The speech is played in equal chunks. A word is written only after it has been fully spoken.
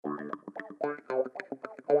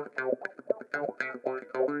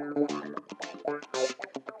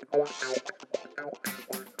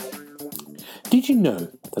Did you know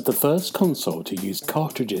that the first console to use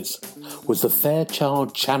cartridges was the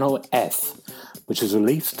Fairchild Channel F, which was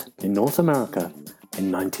released in North America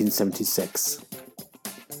in 1976?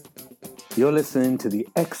 You're listening to the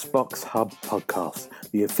Xbox Hub podcast,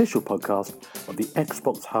 the official podcast of the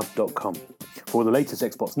TheXboxHub.com. For all the latest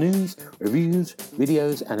Xbox news, reviews,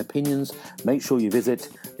 videos, and opinions, make sure you visit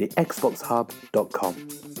the TheXboxHub.com.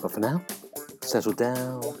 But for now, settle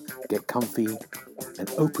down, get comfy, and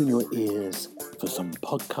open your ears for some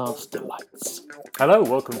podcast delights. Hello,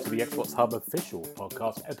 welcome to the Xbox Hub official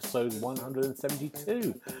podcast, episode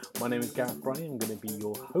 172. My name is Gareth Bryant. I'm going to be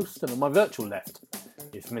your host, and on my virtual left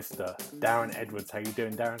is Mr. Darren Edwards. How are you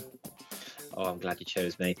doing, Darren? Oh, I'm glad you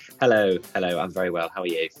chose me. Hello. I'm very well. How are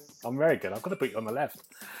you? I'm very good. I've got to put you on the left.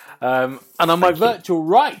 And on my virtual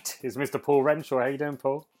right is Mr. Paul Renshaw. How are you doing,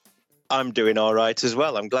 Paul? I'm doing all right as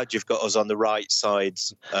well. I'm glad you've got us on the right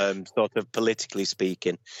sides, sort of politically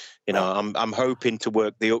speaking. You know, I'm hoping to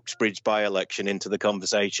work the Uxbridge by-election into the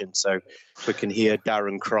conversation so we can hear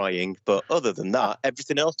Darren crying. But other than that,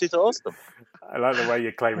 everything else is awesome. I like the way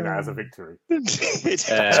you're claiming that as a victory. It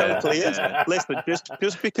totally is. Listen,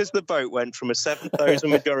 just because the vote went from a 7,000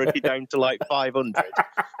 majority down to like 500,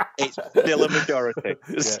 it's still a majority.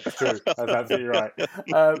 Yeah, true. That's absolutely right.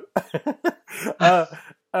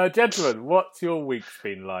 Gentlemen, what's your week's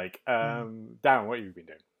been like? Darren, what have you been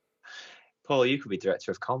doing? Paul, you could be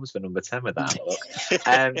director of comms for number 10 with that look.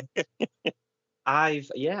 I've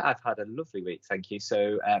had a lovely week, thank you.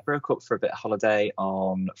 So broke up for a bit of holiday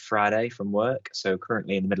on Friday from work, so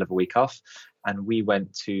currently in the middle of a week off, and we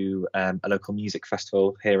went to a local music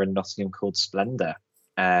festival here in Nottingham called Splendour,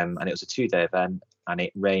 and it was a 2-day event, and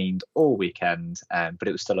it rained all weekend, but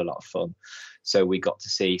it was still a lot of fun. So we got to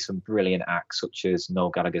see some brilliant acts such as Noel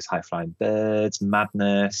Gallagher's High Flying Birds,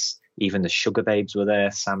 Madness, even the Sugar Babes were there,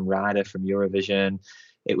 Sam Ryder from Eurovision.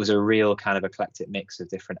 It was a real kind of eclectic mix of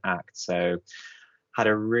different acts. So had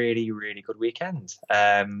a really, really good weekend,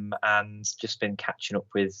 and just been catching up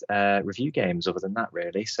with review games other than that,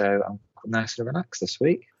 really. So I'm nice and relaxed this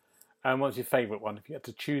week. And what's your favourite one? If you had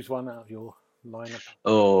to choose one out of your lineup?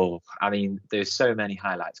 Oh, I mean, there's so many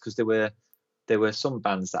highlights because there were some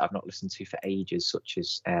bands that I've not listened to for ages, such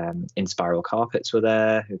as In Spiral Carpets were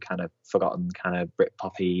there, who kind of forgotten kind of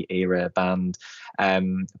Britpoppy era band.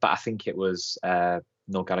 But I think it was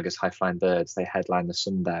Noel Gallagher's High Flying Birds. They headlined the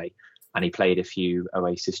Sunday, and he played a few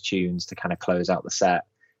Oasis tunes to kind of close out the set.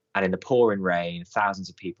 And in the pouring rain, thousands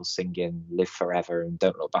of people singing Live Forever and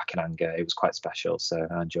Don't Look Back in Anger. It was quite special, so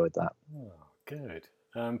I enjoyed that. Oh, good.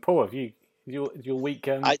 Paul, have you your week?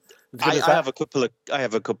 I have a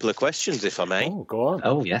couple of questions, if I may. Oh, go on.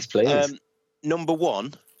 Oh, yes, please. Number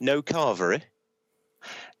one, no carvery.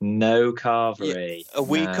 No carvery. A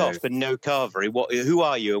week off and no carvery. Who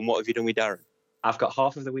are you and what have you done with Darren? I've got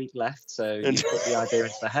half of the week left, so you put the idea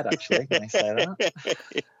into my head, actually, when I say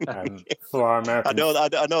that. For our American...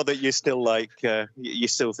 I know that you're still you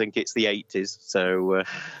still think it's the 80s, so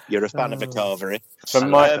you're a fan of a carvery.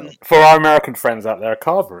 For our American friends out there, a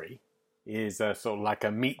carvery is sort of like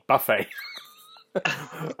a meat buffet.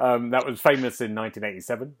 That was famous in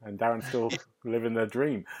 1987, and Darren's still living the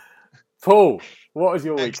dream. Paul, what has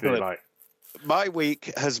your week been like? My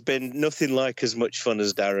week has been nothing like as much fun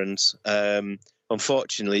as Darren's.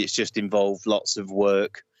 Unfortunately, it's just involved lots of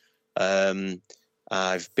work. I've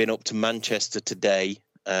been up to Manchester today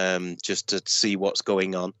just to see what's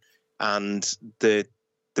going on. And the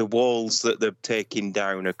walls that they're taking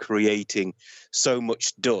down are creating so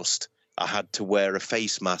much dust. I had to wear a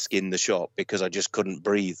face mask in the shop because I just couldn't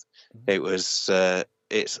breathe. It's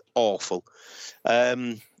awful.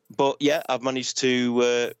 But yeah, I've managed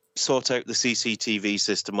to sort out the CCTV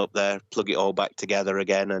system up there, plug it all back together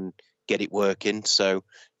again and get it working. So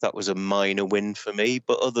that was a minor win for me.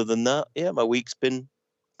 But other than that, yeah, my week's been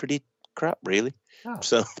pretty crap, really. Oh.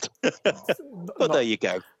 So, but there you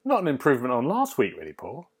go. Not an improvement on last week, really,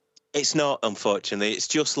 Paul. It's not, unfortunately. It's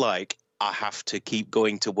just like I have to keep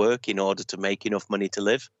going to work in order to make enough money to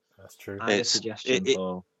live. That's true. I have a suggestion,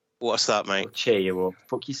 Paul. What's that, mate? It'll cheer you up.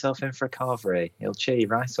 Book yourself in for a carvery. It'll cheer you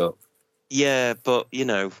right up. Yeah, but you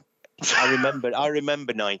know, I remember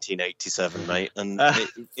 1987, mate, and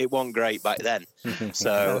it wasn't great back then.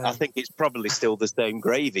 So I think it's probably still the same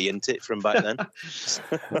gravy, isn't it, from back then?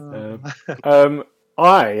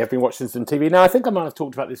 I have been watching some TV. Now, I think I might have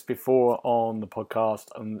talked about this before on the podcast.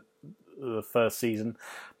 the first season.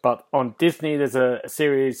 But on Disney, there's a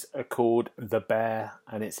series called The Bear,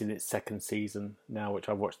 and it's in its second season now, which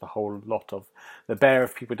I've watched the whole lot of. The Bear,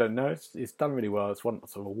 if people don't know, it's done really well. It's won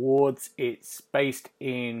lots of awards. It's based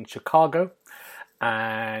in Chicago,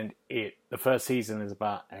 and the first season is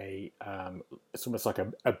about it's almost like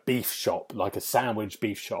a beef shop, like a sandwich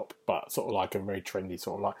beef shop, but sort of like a very trendy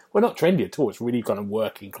sort of like, well, not trendy at all. It's really kind of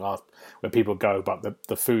working class where people go, but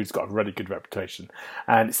the food's got a really good reputation.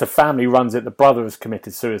 And it's a family runs it. The brother has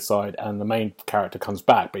committed suicide, and the main character comes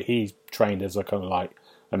back, but he's trained as a kind of like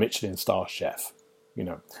a Michelin star chef, you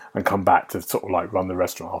know, and come back to sort of like run the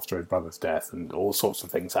restaurant after his brother's death, and all sorts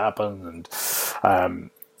of things happen, and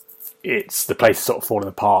the place is sort of falling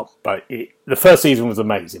apart. But the first season was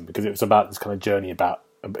amazing because it was about this kind of journey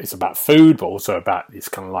it's about food, but also about this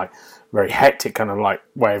kind of like very hectic kind of like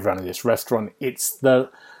way of running this restaurant. It's the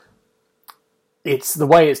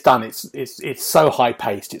way it's done. It's so high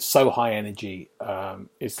paced. It's so high energy.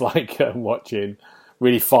 It's like watching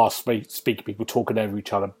really fast speaking people talking over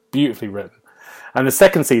each other. Beautifully written. And the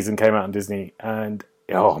second season came out on Disney, and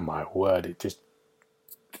oh my word, it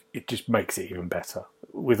just makes it even better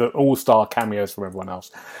with all-star cameos from everyone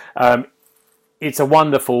else. It's a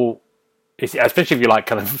wonderful, especially if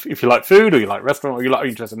you like food, or you like restaurant, or you're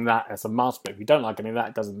interested in that, it's a must. But if you don't like any of that,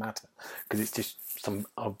 it doesn't matter, because it's just some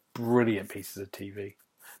brilliant pieces of TV.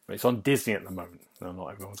 But it's on Disney at the moment. No, not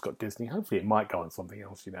everyone's got Disney. Hopefully, it might go on something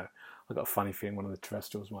else. You know, I've got a funny feeling one of the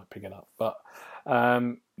terrestrials might pick it up. But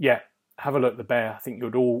yeah, have a look at The Bear. I think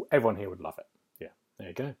everyone here would love it. Yeah, there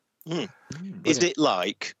you go. Is it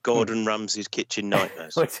like Gordon Ramsay's Kitchen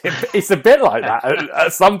Nightmares? It's a bit like that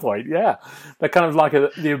at some point, yeah. They're kind of like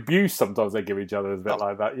the abuse sometimes they give each other is a bit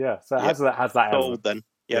like that, yeah. So it has that sold element. Then.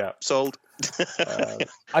 Yeah, sold.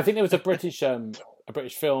 I think there was a British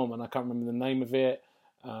film, and I can't remember the name of it.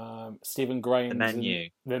 Stephen Graham. The Menu.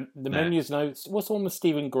 The Menu's what's the one with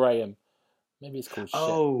Stephen Graham? Maybe it's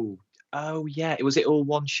called Oh yeah, was it all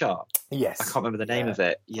one shot? Yes. I can't remember the name of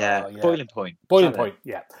it. Yeah, yeah. Boiling Point. Boiling Point,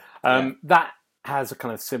 yeah. That has a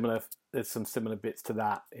kind of similar. There's some similar bits to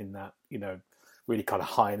that in that, you know, really kind of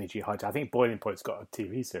high energy, high. I think Boiling Point's got a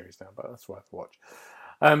TV series now, but that's worth a watch.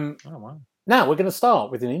 Oh wow! Now we're going to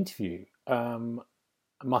start with an interview.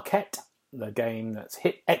 Maquette, the game that's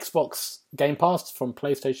hit Xbox Game Pass from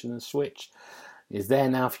PlayStation and Switch, is there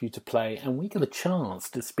now for you to play, and we get a chance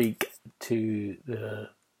to speak to the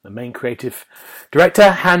main creative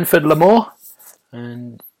director, Hanford Lamore,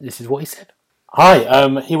 and this is what he said. Hi,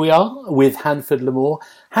 here we are with Hanford Lamore.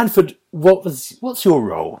 Hanford, what's your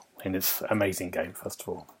role in this amazing game, first of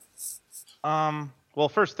all? Well,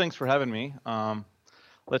 first, thanks for having me.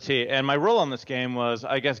 Let's see. And my role on this game was,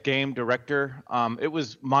 I guess, game director. It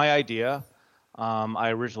was my idea. I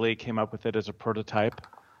originally came up with it as a prototype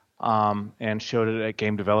and showed it at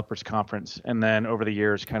Game Developers Conference. And then over the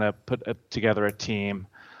years, kind of put together a team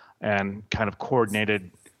and kind of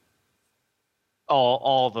coordinated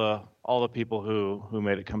all the people who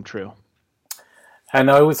made it come true.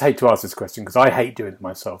 And I always hate to ask this question because I hate doing it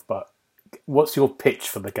myself, but what's your pitch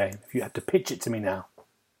for the game? If you had to pitch it to me now.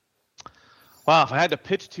 Wow, if I had to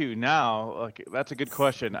pitch to you now, that's a good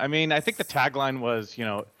question. I mean, I think the tagline was, you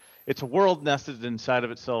know, it's a world nested inside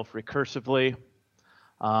of itself recursively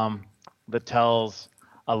that tells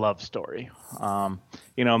a love story. I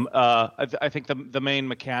think the main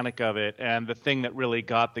mechanic of it, and the thing that really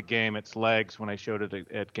got the game its legs when I showed it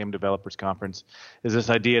at Game Developers Conference, is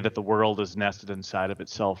this idea that the world is nested inside of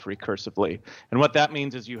itself recursively. And what that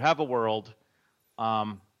means is you have a world,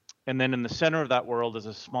 and then in the center of that world is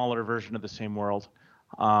a smaller version of the same world.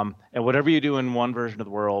 And whatever you do in one version of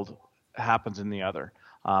the world happens in the other.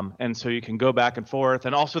 And so you can go back and forth.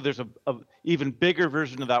 And also there's a even bigger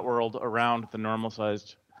version of that world around the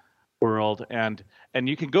normal-sized world. And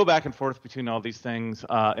you can go back and forth between all these things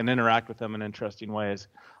and interact with them in interesting ways.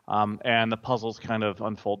 And the puzzles kind of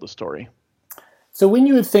unfold the story. So when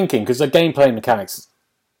you were thinking, because the gameplay mechanics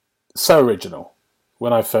so original,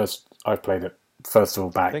 when I played it, first of all,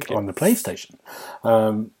 back on the PlayStation,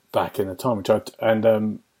 back in the time,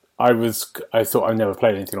 I thought I'd never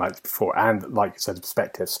played anything like this before, and like you said,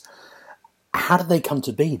 perspectives. How did they come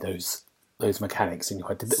to be, those mechanics in your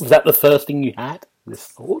head? Was that the first thing you had, this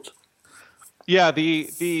thought? Yeah,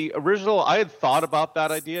 the original, I had thought about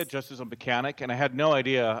that idea just as a mechanic, and I had no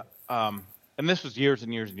idea, and this was years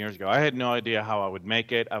and years and years ago, I had no idea how I would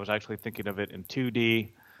make it. I was actually thinking of it in 2D,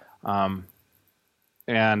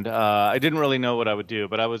 and I didn't really know what I would do,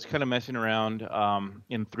 but I was kind of messing around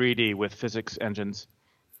in 3D with physics engines.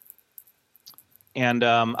 And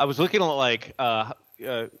I was looking at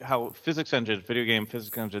how physics engines, video game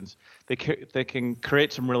physics engines, they can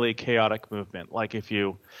create some really chaotic movement. Like if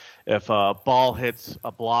a ball hits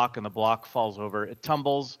a block and the block falls over, it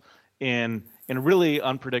tumbles in a really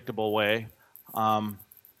unpredictable way, and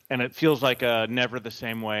it feels like a never the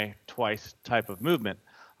same way twice type of movement.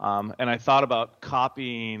 And I thought about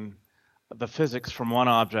copying the physics from one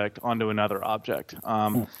object onto another object.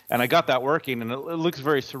 And I got that working, and it looks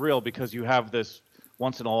very surreal because you have this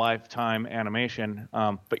once-in-a-lifetime animation,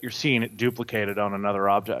 but you're seeing it duplicated on another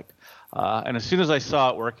object. And as soon as I saw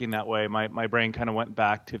it working that way, my brain kind of went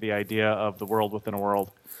back to the idea of the world within a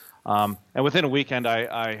world. And within a weekend,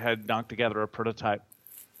 I had knocked together a prototype.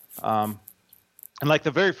 And like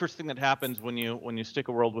the very first thing that happens when you stick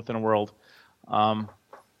a world within a world,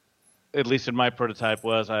 at least in my prototype,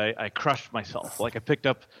 was I crushed myself. Like I picked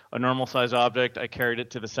up a normal size object, I carried it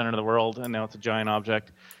to the center of the world, and now it's a giant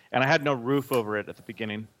object. And I had no roof over it at the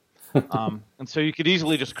beginning. And so you could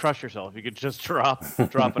easily just crush yourself. You could just drop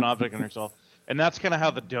an object on yourself. And that's kind of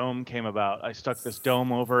how the dome came about. I stuck this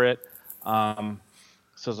dome over it.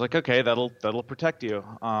 So I was like, okay, that'll protect you.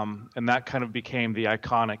 And that kind of became the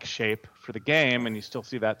iconic shape for the game, and you still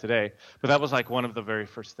see that today. But that was like one of the very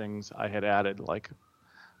first things I had added,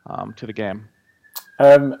 to the game.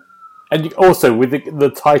 And also with the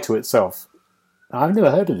title itself, I've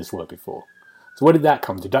never heard of this word before. So where did that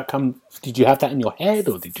come? Did you have that in your head,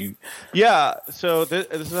 or did you? Yeah. So this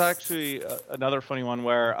is actually another funny one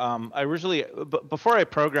where I originally, before I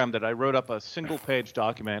programmed it, I wrote up a single-page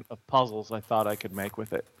document of puzzles I thought I could make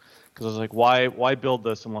with it, because I was like, why build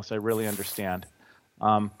this unless I really understand?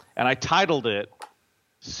 And I titled it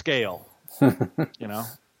Scale.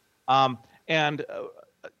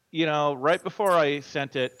 Right before I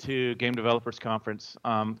sent it to Game Developers Conference,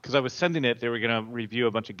 because I was sending it, they were going to review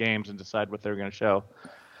a bunch of games and decide what they were going to show.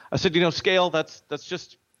 I said, scale, that's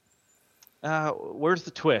just, where's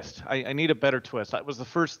the twist? I need a better twist.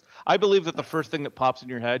 I believe that the first thing that pops in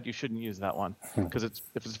your head, you shouldn't use that one. Because if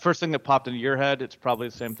it's the first thing that popped into your head, it's probably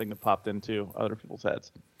the same thing that popped into other people's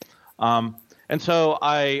heads. And so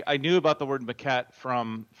I knew about the word maquette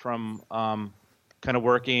from kind of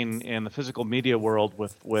working in the physical media world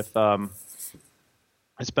with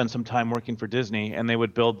I spent some time working for Disney, and they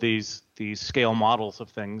would build these scale models of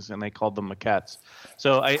things, and they called them maquettes.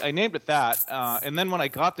 So I named it that. And then when I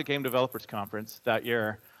got to Game Developers Conference that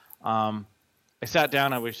year, I sat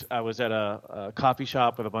down. I was at a coffee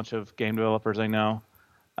shop with a bunch of game developers I know,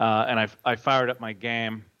 and I fired up my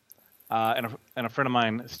game. And a friend of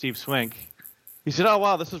mine, Steve Swink, he said, "Oh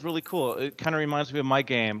wow, this is really cool. It kind of reminds me of my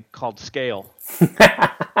game called Scale." And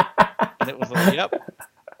it was like, "Yep,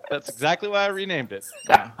 that's exactly why I renamed it."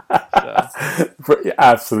 Yeah, so.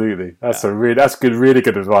 Absolutely, that's good, really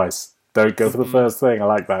good advice. Don't go for the first thing. I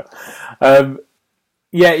like that. The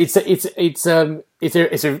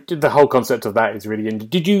whole concept of that is really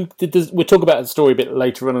interesting. We'll talk about the story a bit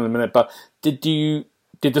later on in a minute, but did the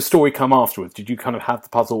story come afterwards? Did you kind of have the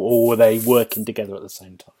puzzle, or were they working together at the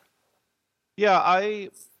same time? Yeah,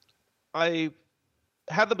 I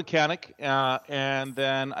had the mechanic, and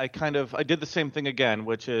then I did the same thing again,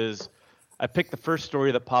 which is I picked the first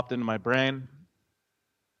story that popped into my brain.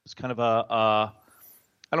 It's kind of I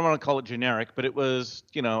don't want to call it generic, but it was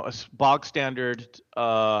a bog standard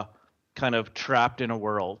kind of trapped in a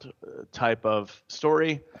world type of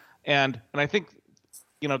story, and I think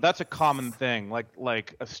that's a common thing,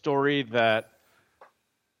 like a story that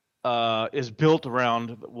is built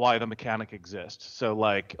around why the mechanic exists. So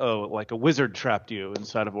like a wizard trapped you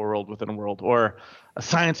inside of a world within a world, or a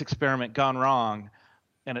science experiment gone wrong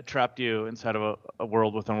and it trapped you inside of a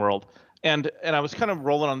world within a world. And I was kind of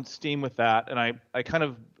rolling on steam with that, and I kind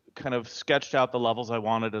of sketched out the levels I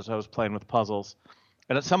wanted as I was playing with puzzles.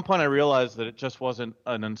 And at some point I realized that it just wasn't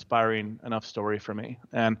an inspiring enough story for me.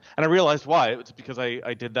 And I realized why. It was because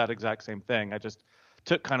I did that exact same thing. I just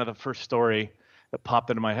took kind of the first story that popped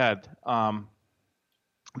into my head,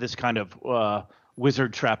 this kind of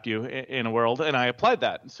wizard trapped you in a world, and I applied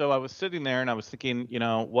that. So I was sitting there and I was thinking,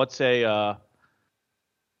 what's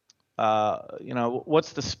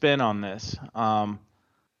what's the spin on this?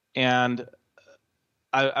 And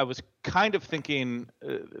I was kind of thinking,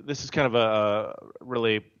 this is kind of a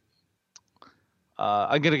really,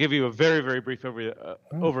 I'm going to give you a very, very brief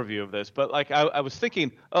overview of this, but I was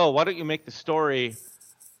thinking, why don't you make the story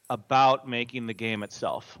about making the game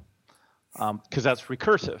itself, because that's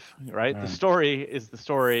recursive, right? The story is the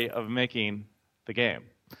story of making the game,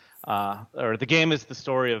 or the game is the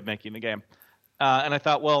story of making the game. And I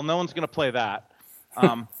thought, well, no one's going to play that.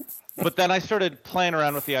 But then I started playing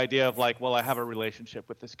around with the idea of I have a relationship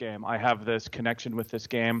with this game. I have this connection with this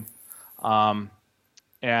game.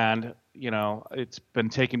 and it's been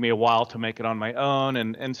taking me a while to make it on my own,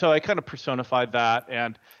 and so I kind of personified that,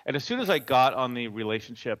 and as soon as I got on the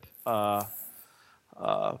relationship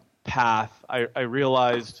path, I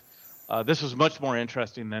realized this was much more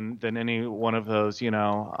interesting than any one of those,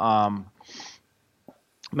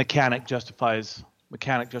 mechanic justifies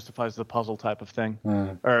the puzzle type of thing,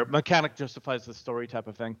 or mechanic justifies the story type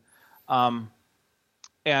of thing.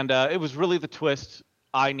 And it was really the twist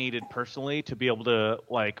I needed personally to be able to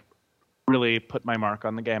really put my mark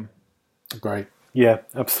on the game. Great. Yeah,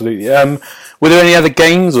 absolutely. Were there any other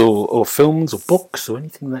games or films or books or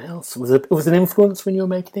anything else? Was an influence when you were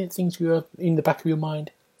making it? Things you were in the back of your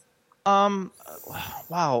mind?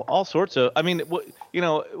 Wow, all sorts of. I mean,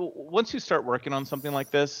 once you start working on something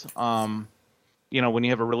like this, when you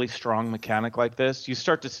have a really strong mechanic like this, you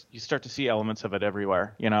start to see elements of it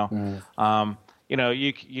everywhere. You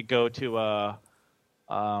go to a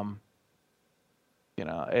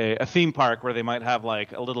theme park where they might have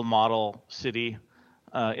like a little model city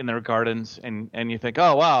in their gardens, and you think,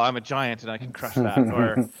 oh wow, I'm a giant and I can crush that.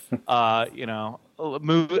 Or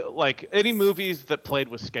like any movies that played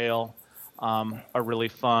with scale are really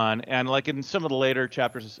fun. And like in some of the later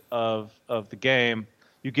chapters of the game,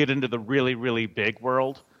 you get into the really, really big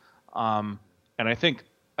world. And I think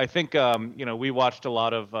we watched a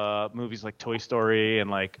lot of movies like Toy Story and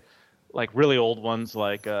like really old ones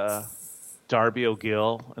like Darby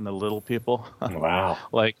O'Gill and the Little People. Wow.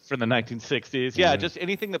 Like from the 1960s. Yeah, just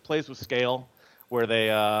anything that plays with scale where they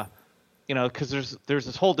because there's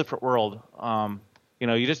this whole different world.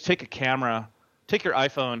 You just take your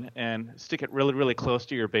iPhone and stick it really, really close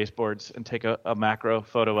to your baseboards and take a macro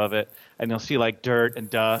photo of it, and you'll see like dirt and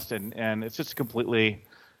dust, and it's just a completely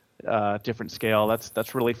different scale.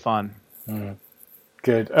 That's really fun.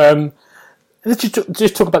 Good. Let's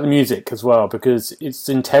just talk about the music as well, because it's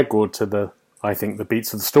integral to the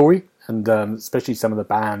beats of the story, and especially some of the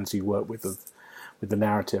bands you work with the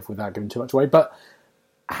narrative, without giving too much away. But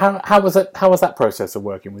how was that process of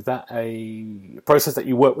working? Was that a process that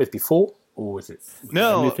you worked with before, or was it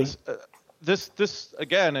no? This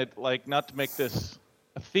again, not to make this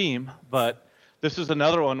a theme, but this is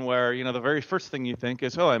another one where the very first thing you think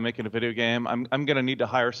is, oh, I'm making a video game. I'm going to need to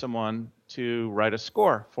hire someone to write a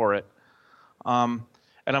score for it. And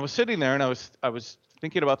I was sitting there and I was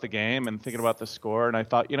thinking about the game and thinking about the score, and I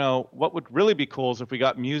thought, what would really be cool is if we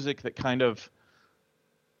got music that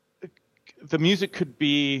the music could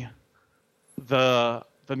be the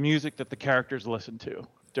music that the characters listen to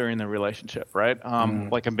during the relationship, right?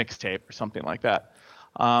 Like a mixtape or something like that.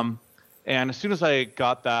 And as soon as I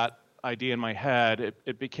got that idea in my head,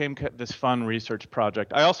 it became this fun research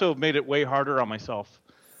project. I also made it way harder on myself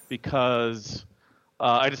because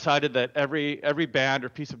I decided that every band or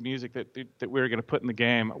piece of music that we were going to put in the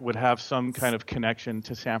game would have some kind of connection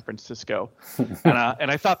to San Francisco, and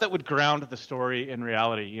I thought that would ground the story in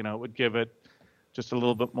reality. It would give it just a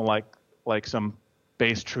little bit more like some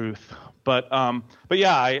base truth. But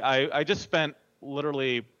yeah, I just spent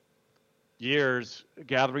literally years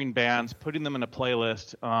gathering bands, putting them in a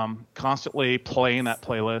playlist, constantly playing that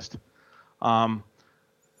playlist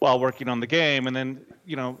while working on the game, and then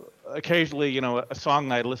occasionally, a song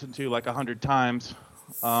that I'd listened to like 100 times,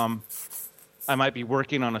 I might be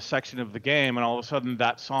working on a section of the game, and all of a sudden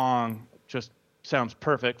that song just sounds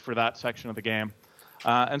perfect for that section of the game.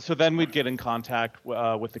 And so then we'd get in contact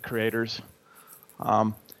with the creators.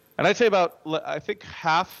 And I'd say I think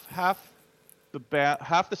half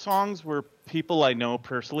the songs were people I know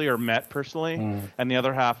personally or met personally, and the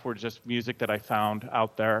other half were just music that I found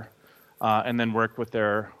out there, and then worked with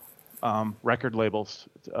their record labels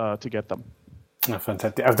to get them. Oh,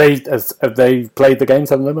 fantastic. Have they played the game?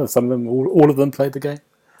 Some of them, or some of them, all of them played the game?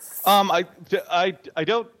 I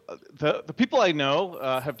don't. The people I know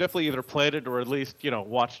have definitely either played it or at least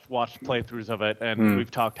watched playthroughs of it, and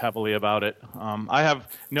we've talked heavily about it. I have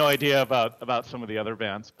no idea about some of the other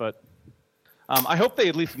bands, but I hope they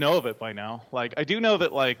at least know of it by now. Like I do know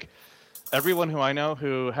that everyone who I know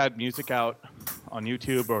who had music out on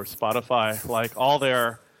YouTube or Spotify, like all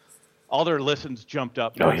their listens jumped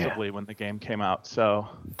up massively when the game came out. So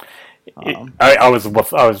I was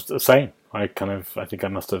the same. I think I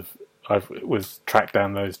must have. I was tracked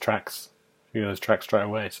down those tracks straight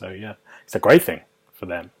away. So yeah, it's a great thing for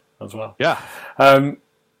them as well. Yeah.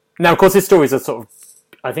 Now, of course, this story is a sort of,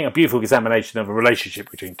 I think, a beautiful examination of a relationship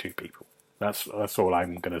between two people. That's all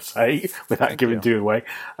I'm going to say without giving too away.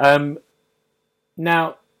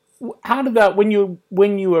 Now, how did that, when you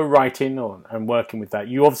were writing and working with that,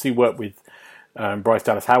 you obviously worked with Bryce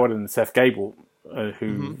Dallas Howard and Seth Gable.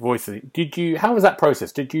 who voiced it. Did you? How was that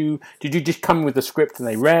process? Did you just come with the script and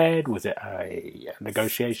they read? Was it a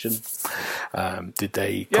negotiation? Did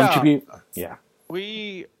they contribute? Yeah.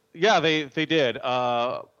 They did.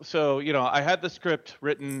 So I had the script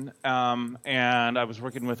written, and I was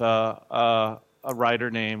working with a writer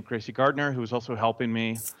named Gracie Gardner, who was also helping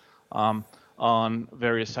me on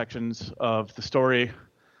various sections of the story.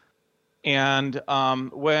 And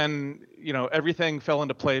when everything fell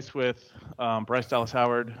into place with Bryce Dallas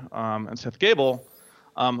Howard and Seth Gable,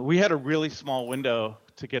 we had a really small window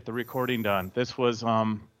to get the recording done. This was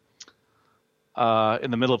in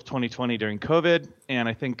the middle of 2020 during COVID, and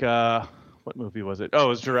I think what movie was it? Oh, it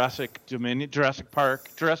was Jurassic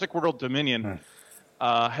World Dominion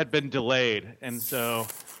had been delayed, and so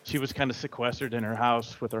she was kind of sequestered in her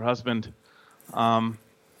house with her husband. And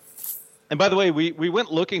by the way, we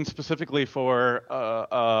went looking specifically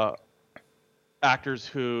for actors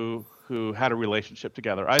who had a relationship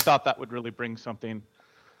together. I thought that would really bring something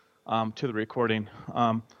to the recording.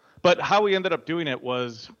 But how we ended up doing it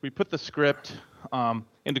was we put the script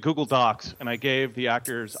into Google Docs, and I gave the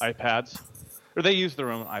actors iPads, or they used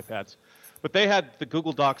their own iPads, but they had the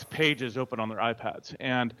Google Docs pages open on their iPads.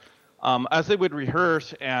 And as they would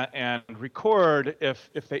rehearse and record,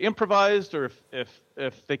 if they improvised or if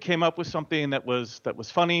they came up with something that was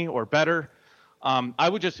funny or better, I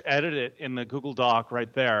would just edit it in the Google Doc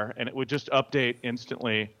right there, and it would just update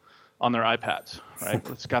instantly on their iPads. Right,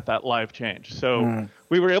 it's got that live change. So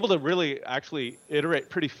we were able to really actually iterate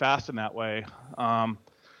pretty fast in that way.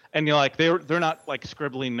 And they're not like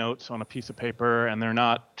scribbling notes on a piece of paper, and they're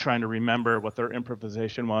not trying to remember what their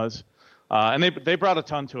improvisation was. And they brought a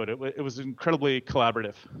ton to it. It was incredibly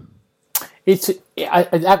collaborative.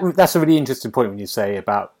 That's a really interesting point when you say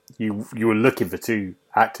about you were looking for two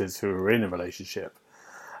actors who were in a relationship,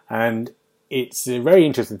 and it's a very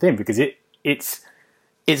interesting thing because it's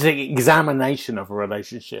an examination of a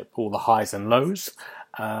relationship, all the highs and lows.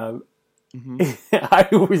 I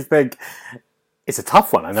always think it's a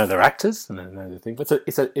tough one. I know they're actors and I know the thing, but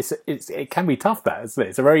it can be tough. That isn't it?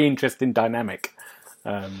 It's a very interesting dynamic.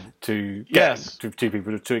 To two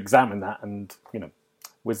people to examine that, and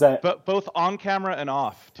was that but both on camera and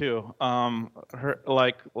off too.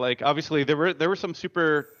 Obviously there were some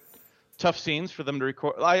super tough scenes for them to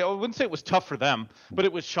record. I wouldn't say it was tough for them, but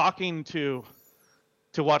it was shocking to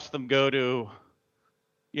watch them go to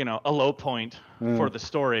a low point for the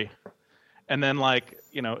story. And then,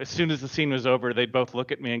 as soon as the scene was over, they'd both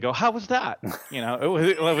look at me and go, "How was that?"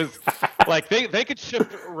 It was like they could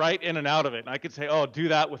shift right in and out of it. And I could say, "Oh, do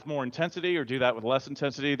that with more intensity, or do that with less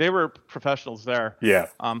intensity." They were professionals there. Yeah.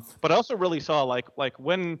 But I also really saw like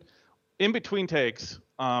when in between takes,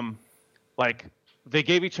 they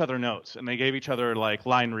gave each other notes and they gave each other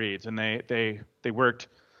line reads, and they worked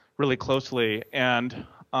really closely. And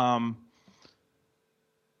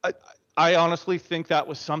I honestly think that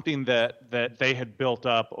was something that they had built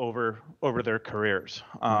up over their careers.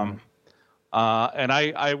 And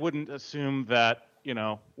I wouldn't assume that,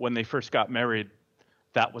 when they first got married,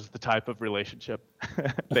 that was the type of relationship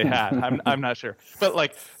they had. I'm not sure.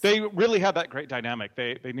 But they really had that great dynamic.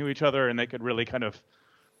 They knew each other, and they could really kind of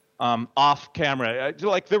off camera.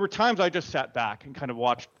 There were times I just sat back and kind of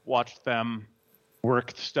watched them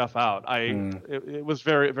work stuff out. It was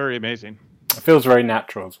very, very amazing. It feels very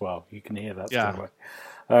natural as well. You can hear that. Yeah.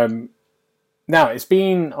 Now, it's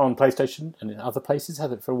been on PlayStation and in other places.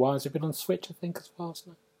 Had it for a while. Has it been on Switch, I think, as well?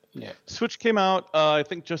 Yeah. Switch came out, I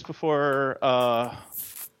think, just before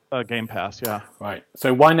Game Pass. Yeah. Right.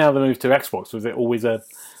 So why now the move to Xbox? Was it always a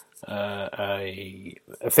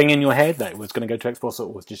thing in your head that it was going to go to Xbox, or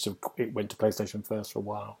was just it went to PlayStation first for a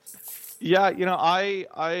while? Yeah.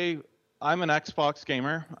 I'm an Xbox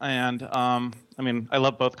gamer, and I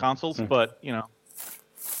love both consoles, but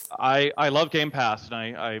I love Game Pass, and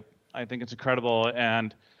I think it's incredible,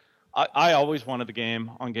 and I always wanted the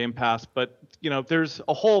game on Game Pass, but there's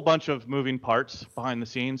a whole bunch of moving parts behind the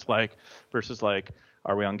scenes, versus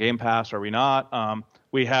are we on Game Pass, are we not?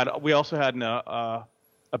 We also had a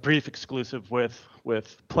brief exclusive with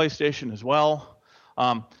PlayStation as well,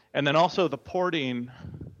 and then also the porting,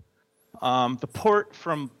 the port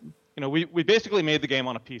from. We basically made the game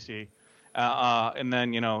on a PC, and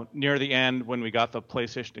then near the end when we got the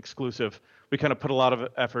PlayStation exclusive, we kind of put a lot of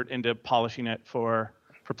effort into polishing it for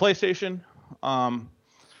PlayStation.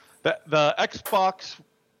 The Xbox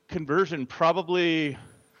conversion probably,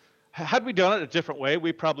 had we done it a different way,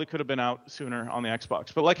 we probably could have been out sooner on the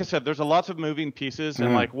Xbox. But like I said, there's lots of moving pieces,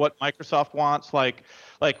 and what Microsoft wants, like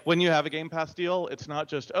when you have a Game Pass deal, it's not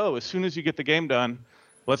just as soon as you get the game done,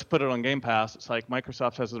 let's put it on Game Pass. It's like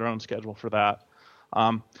Microsoft has their own schedule for that.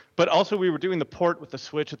 But also we were doing the port with the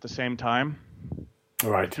Switch at the same time.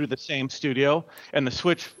 Right. Through the same studio, and the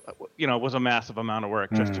Switch, was a massive amount of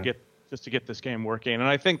work just to get this game working. And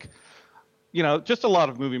I think, just a lot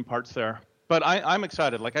of moving parts there. But I'm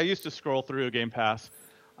excited. Like, I used to scroll through Game Pass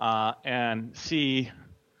and see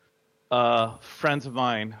friends of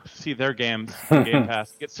mine see their games in Game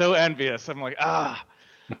Pass. Get so envious. I'm like,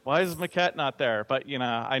 why is Maquette not there? But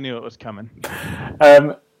I knew it was coming.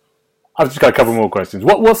 I've just got a couple more questions.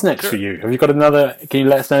 What's next Sure. for you? Have you got another? Can you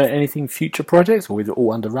let us know anything future projects, or is it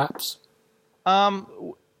all under wraps?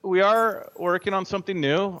 We are working on something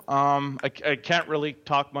new. I can't really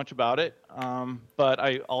talk much about it, but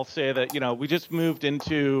I'll say that we just moved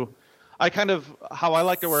into. How I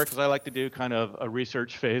like to work is I like to do kind of a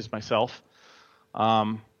research phase myself,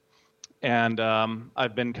 and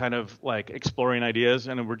I've been kind of like exploring ideas,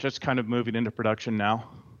 and we're just kind of moving into production now.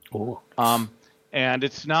 Oh. And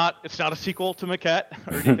it's not a sequel to Maquette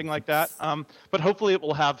or anything like that. But hopefully it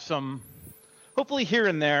will have hopefully here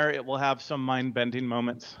and there it will have some mind-bending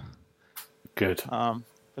moments. Good. But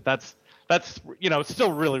that's it's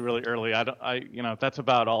still really, really early. That's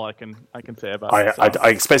about all I can say about it. So. I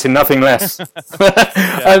expected nothing less.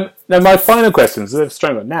 Now my final questions are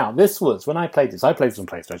strong. Now this was when I played this. I played this on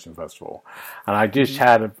PlayStation first of all, and I just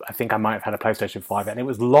had. I think I might have had a PlayStation 5, and it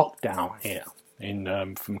was lockdown here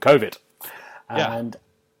from COVID. And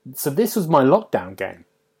so this was my lockdown game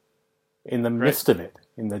in the midst of it,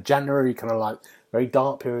 in the January kind of like very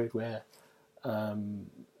dark period where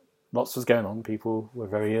lots was going on. People were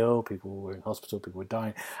very ill, people were in hospital, people were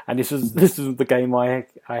dying. And this was the game I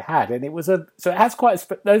had. And it was so it has quite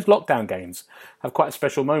those lockdown games have quite a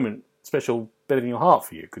special bit in your heart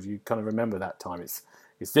for you because you kind of remember that time. It's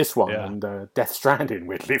this one and Death Stranding,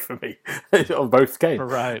 weirdly for me, of both games.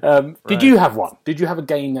 Right. Did you have one? Did you have a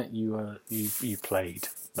game that you played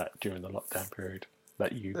that during the lockdown period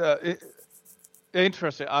that you?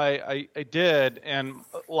 Interesting. I did, and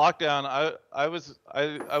lockdown. I was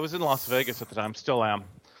in Las Vegas at the time, still am,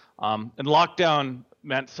 and lockdown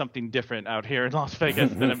meant something different out here in Las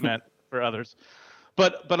Vegas than it meant for others.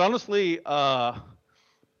 But honestly,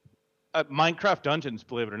 Minecraft Dungeons,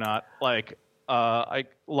 believe it or not, like. I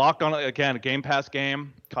locked on again, a Game Pass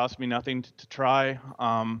game, cost me nothing to try.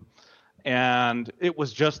 And it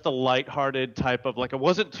was just the lighthearted type of, like, it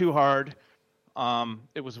wasn't too hard.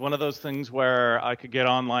 It was one of those things where I could get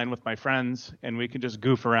online with my friends and we could just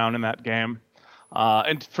goof around in that game.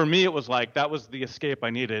 And for me, it was like, that was the escape I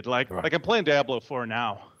needed. Like I'm playing Diablo 4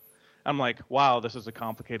 now. I'm like, wow, this is a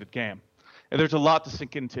complicated game. And there's a lot to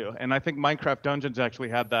sink into. And I think Minecraft Dungeons actually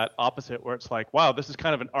had that opposite where it's like, wow, this is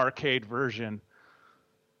kind of an arcade version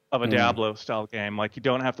of a Diablo-style game. Like, you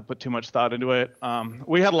don't have to put too much thought into it.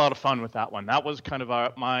 We had a lot of fun with that one. That was kind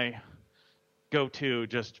of my go-to,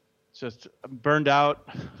 just burned out.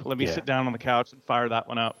 Let me sit down on the couch and fire that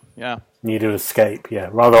one up. Yeah. Needed escape, yeah.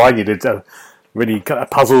 Rather, I needed really kind of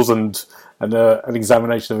puzzles and an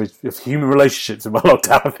examination of human relationships in my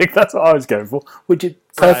lockdown. I think that's what I was going for, which it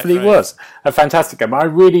perfectly was. A fantastic game. I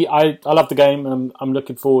love the game, and I'm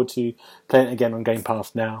looking forward to playing it again on Game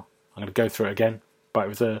Pass now. I'm going to go through it again. But it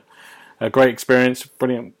was a great experience,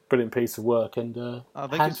 brilliant piece of work. And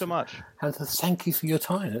thank you so much. And thank you for your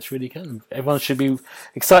time. That's really good. Everyone should be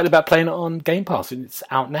excited about playing it on Game Pass, and it's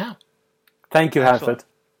out now. Thank you, Hanford.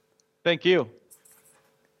 Thank you.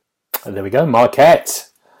 And there we go, Maquette.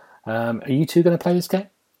 Are you two going to play this game,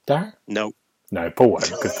 Darren? No, Paul won't,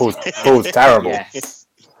 because Paul's terrible. Yes.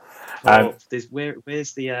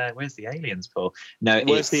 Where's the aliens, Paul? No,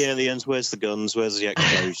 where's the aliens? Where's the guns? Where's the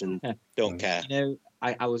explosion? Don't care.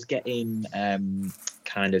 I was getting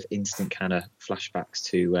kind of instant kind of flashbacks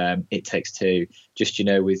to It Takes Two. Just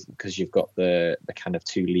because you've got the kind of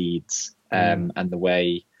two leads, and the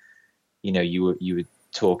way you were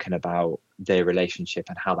talking about their relationship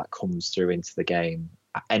and how that comes through into the game.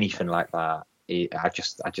 Anything like that. I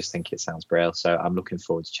just think it sounds brilliant, so I'm looking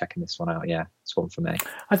forward to checking this one out. Yeah, it's one for me.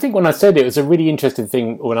 I think when I said it was a really interesting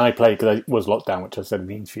thing when I played, because it was lockdown, which I said in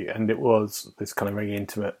the interview, and it was this kind of very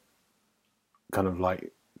intimate, kind of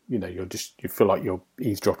like you feel like you're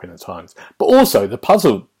eavesdropping at times, but also the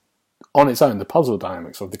puzzle on its own, the puzzle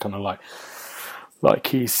dynamics of the kind of like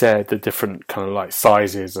he said, the different kind of like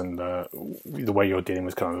sizes and the way you're dealing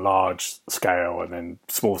with kind of large scale and then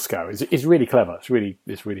small scale is really clever. It's really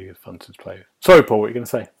good fun to play. Sorry, Paul, what were you going to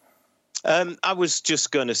say? I was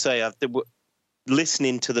just going to say,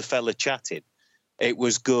 listening to the fella chatting, it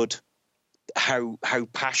was good how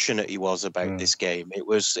passionate he was about this game.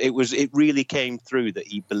 It really came through that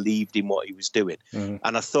he believed in what he was doing, and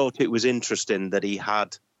I thought it was interesting that he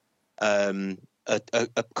had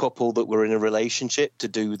a couple that were in a relationship to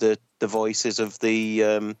do the voices of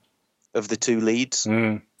the two leads.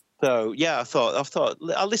 So yeah, I thought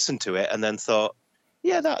I listened to it and then thought,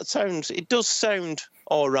 yeah, it does sound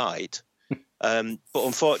all right. But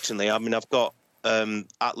unfortunately, I mean, I've got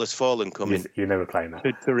Atlas Fallen coming. You're never playing that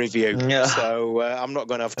to review, Yeah. so I'm not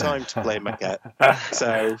going to have time to play Maquette.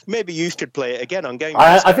 So maybe you should play it again on Game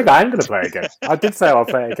I Pass. think I am going to play it again. I did say I'll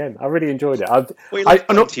play it again. I really enjoyed it. Well, you have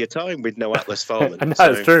plenty of your time with no Atlas Fallen. No,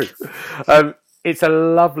 so. it's true. It's a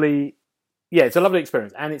lovely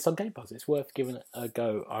experience, and it's on Game Pass. It's worth giving it a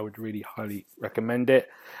go. I would really highly recommend it,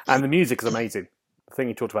 and the music is amazing. The thing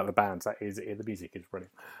you talked about, the bands, the music is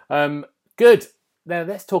brilliant. Good. Now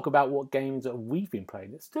let's talk about what games that we've been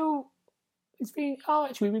playing. We've been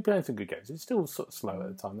playing some good games. It's still sort of slow at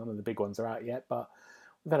the time. None of the big ones are out yet, but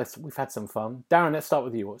we've had some fun. Darren, let's start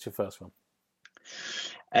with you. What's your first one?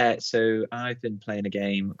 So I've been playing a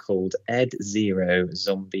game called Ed Zero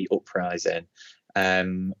Zombie Uprising,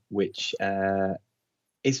 which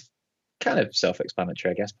is kind of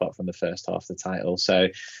self-explanatory, I guess, apart from the first half of the title. So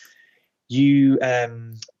you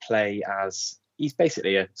play as, he's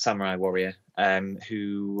basically a samurai warrior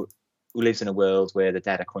who lives in a world where the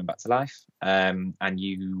dead are coming back to life, and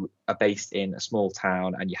you are based in a small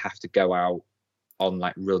town, and you have to go out on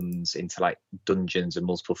like runs into like dungeons and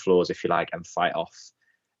multiple floors, if you like, and fight off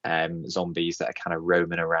zombies that are kind of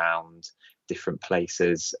roaming around different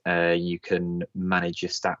places. You can manage your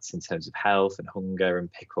stats in terms of health and hunger,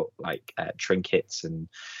 and pick up like trinkets and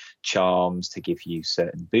charms to give you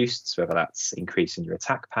certain boosts, whether that's increasing your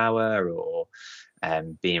attack power or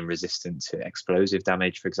being resistant to explosive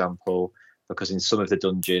damage, for example. Because in some of the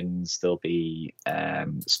dungeons there'll be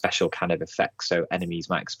special kind of effects, so enemies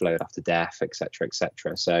might explode after death, etc.,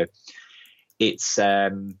 etc. So it's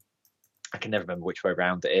I can never remember which way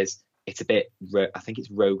around it is. It's a bit, I think it's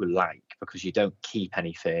roguelike, because you don't keep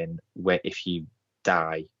anything where if you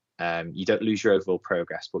die. You don't lose your overall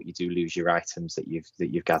progress, but you do lose your items that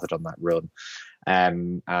you've gathered on that run.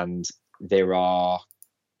 And there are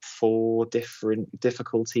 4 different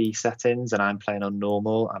difficulty settings, and I'm playing on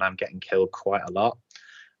normal, and I'm getting killed quite a lot.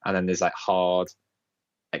 And then there's like hard,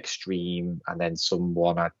 extreme, and then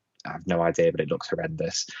someone I have no idea, but it looks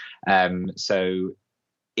horrendous. So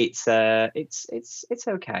it's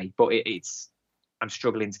okay, but I'm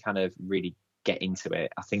struggling to kind of really get into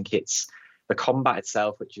it. I think it's the combat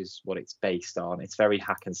itself, which is what it's based on. It's very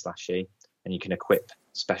hack and slashy, and you can equip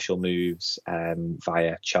special moves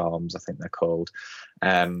via charms, I think they're called.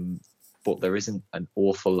 But there isn't an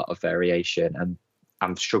awful lot of variation, and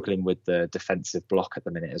I'm struggling with the defensive block at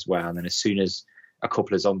the minute as well. And then as soon as a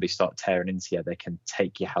couple of zombies start tearing into you, they can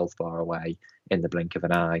take your health bar away in the blink of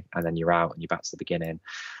an eye, and then you're out and you're back to the beginning.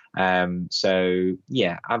 So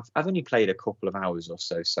yeah, I've only played a couple of hours or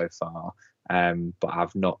so far, but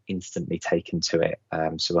I've not instantly taken to it.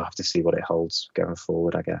 So we'll have to see what it holds going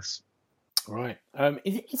forward, I guess. Right.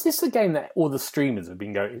 Is this a game that all the streamers have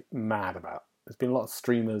been going mad about? There's been a lot of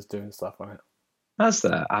streamers doing stuff on it. Has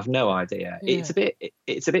there? I've no idea. Yeah.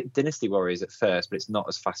 It's a bit Dynasty Warriors at first, but it's not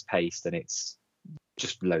as fast paced, and it's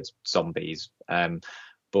just loads of zombies.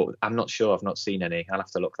 But I'm not sure. I've not seen any. I'll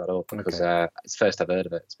have to look that up, because it's the first I've heard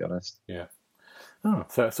of it, to be honest. Yeah. Oh,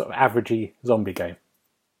 so a sort of averagey zombie game.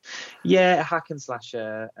 Yeah, a hack and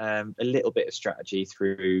slasher, a little bit of strategy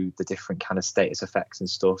through the different kind of status effects and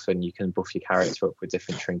stuff, and you can buff your character up with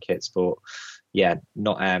different trinkets. But yeah,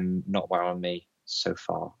 not wowing me so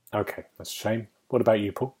far. Okay, that's a shame. What about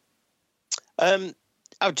you, Paul? I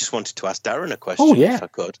just wanted to ask Darren a question, if I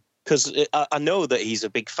could, because I know that he's a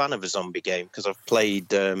big fan of a zombie game, because I've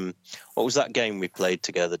played. What was that game we played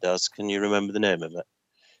together, Daz? Can you remember the name of it?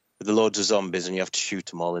 With the loads of zombies and you have to shoot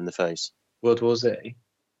them all in the face. World War Z.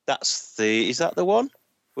 Is that the one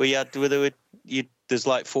where there's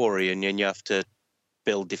like 4 of you and you have to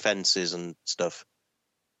build defences and stuff?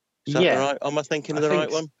 Is that right? Am I thinking of the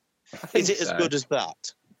right one? Is it as good as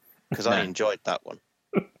that? Because I enjoyed that one.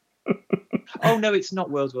 Oh no, it's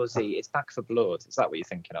not World War Z. It's Back for Blood. Is that what you're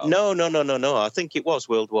thinking of? No. I think it was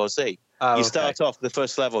World War Z. Oh, you start off the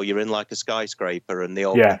first level. You're in like a skyscraper, and they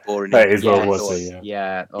all pouring. That is World War Z.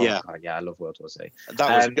 Yeah. God, I love World War Z.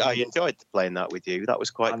 I enjoyed playing that with you. That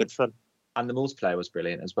was quite good fun. And the multiplayer was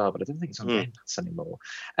brilliant as well. But I don't think it's on Game Pass anymore.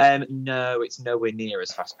 No, it's nowhere near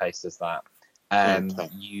as fast paced as that.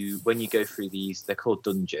 When you go through these, they're called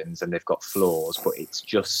dungeons, and they've got floors, but it's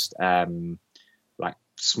just like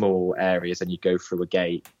small areas, and you go through a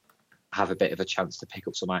gate, have a bit of a chance to pick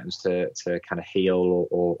up some items to kind of heal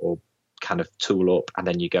or kind of tool up, and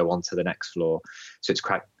then you go on to the next floor. So it's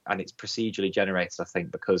it's procedurally generated, I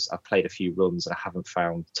think, because I've played a few runs and I haven't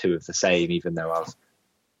found 2 of the same, even though I've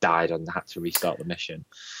died and had to restart the mission.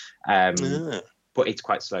 But it's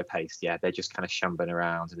quite slow paced. Yeah, they're just kind of shambling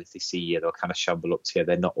around, and if they see you, they'll kind of shamble up to you.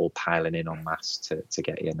 They're not all piling in en masse to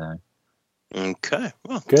get you now. Okay,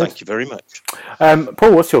 well, Good. thank you very much.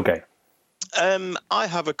 Paul, what's your game? I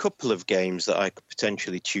have a couple of games that I could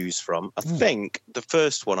potentially choose from. I think the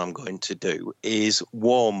first one I'm going to do is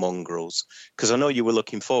War Mongrels, because I know you were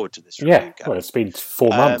looking forward to this review, Yeah, well, it's been 4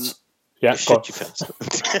 months. Yeah, shut your face.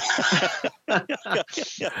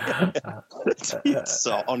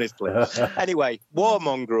 So, honestly. Anyway, War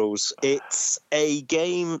Mongrels, it's a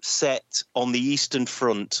game set on the Eastern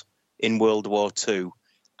Front in World War II,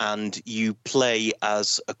 and you play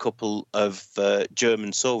as a couple of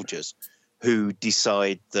German soldiers who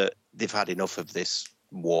decide that they've had enough of this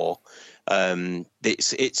war.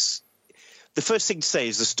 It's the first thing to say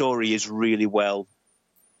is the story is really well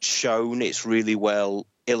shown. It's really well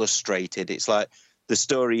illustrated. It's like the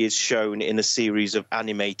story is shown in a series of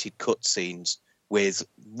animated cutscenes with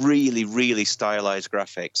really, really stylized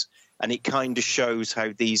graphics. And it kind of shows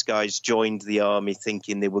how these guys joined the army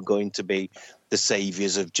thinking they were going to be the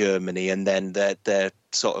saviors of Germany. And then their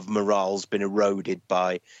sort of morale's been eroded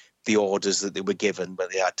by the orders that they were given, where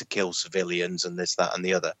they had to kill civilians and this, that, and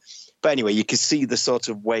the other. But anyway, you can see the sort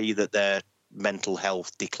of way that their mental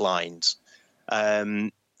health declines.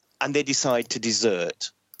 And they decide to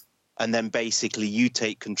desert. And then basically you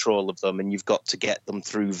take control of them and you've got to get them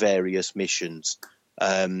through various missions.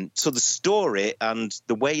 So the story and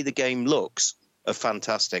the way the game looks are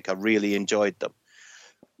fantastic. I really enjoyed them.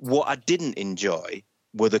 What I didn't enjoy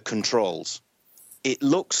were the controls. It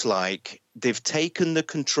looks like they've taken the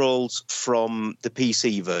controls from the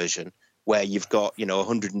PC version where you've got,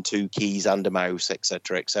 102 keys and a mouse,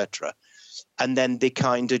 etc., etc. And then they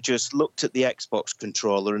kind of just looked at the Xbox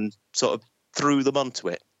controller and sort of threw them onto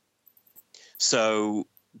it. So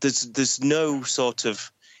there's no sort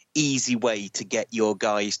of easy way to get your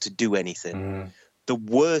guys to do anything. The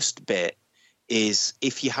worst bit is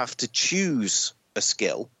if you have to choose a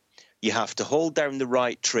skill, you have to hold down the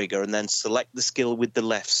right trigger and then select the skill with the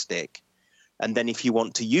left stick. And then if you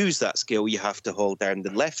want to use that skill, you have to hold down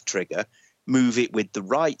the left trigger, move it with the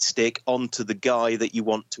right stick onto the guy that you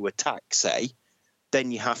want to attack, say.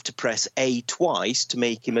 Then you have to press A twice to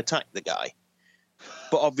make him attack the guy.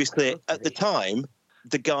 But obviously, at the time,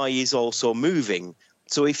 the guy is also moving.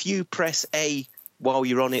 So if you press A while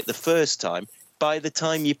you're on it the first time, by the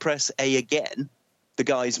time you press A again, the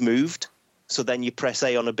guy's moved. So then you press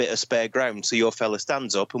A on a bit of spare ground. So your fella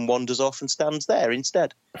stands up and wanders off and stands there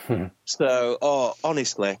instead. So,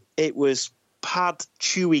 honestly, it was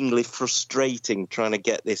pad-chewingly frustrating trying to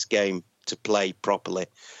get this game to play properly.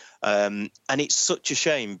 And it's such a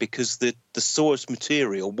shame because the source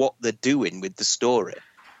material, what they're doing with the story,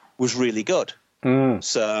 was really good.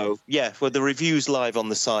 So, yeah, well, the review's live on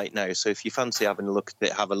the site now. So if you fancy having a look at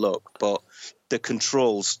it, have a look. But the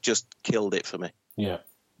controls just killed it for me. Yeah.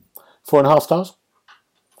 4.5 stars?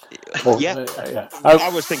 Yeah. Yeah. I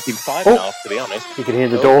was thinking 5.5, to be honest. You can hear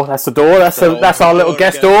the door. That's the door. That's our little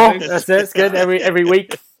guest door. That's it. It's good. Every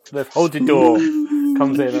week, the folding door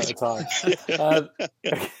comes in at a time.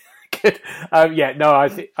 Good.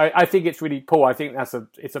 I think it's really Paul. I think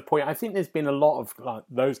it's a point. I think there's been a lot of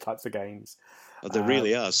those types of games. Oh, there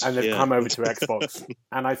really has. And they've come over to Xbox.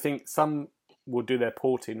 And I think some will do their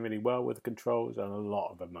porting really well with the controls, and a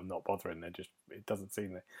lot of them I'm not bothering. It doesn't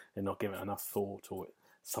seem that they're not giving it enough thought, or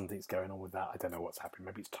something's going on with that. I don't know what's happening.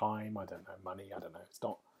 Maybe it's time. I don't know. Money. I don't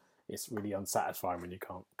know. It's really unsatisfying when you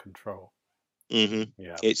can't control. Mm-hmm.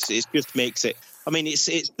 Yeah. It just makes it. I mean, it's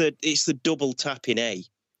the double tap in A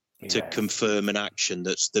to confirm an action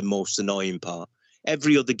that's the most annoying part.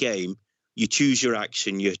 Every other game, you choose your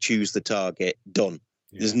action, you choose the target, done.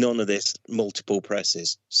 Yeah. There's none of this multiple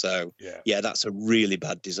presses. So, yeah, that's a really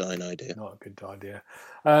bad design idea. Not a good idea.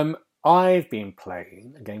 I've been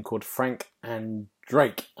playing a game called Frank and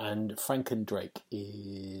Drake. And Frank and Drake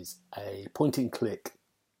is a point-and-click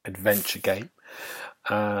adventure game.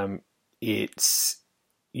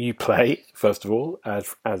 You play, first of all,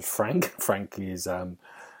 as Frank. Frank is a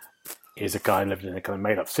guy living in a kind of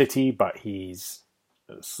made-up city, but he's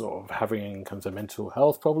sort of having kinds of mental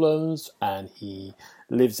health problems, and he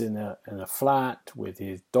lives in a flat with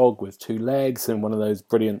his dog with 2 legs and one of those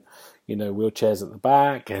brilliant, wheelchairs at the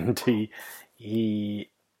back, and he's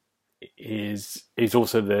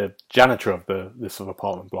also the janitor of the sort of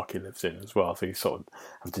apartment block he lives in as well. So he sort of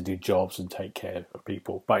has to do jobs and take care of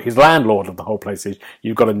people. But his landlord of the whole place is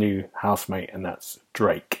you've got a new housemate, and that's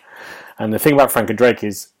Drake. And the thing about Frank and Drake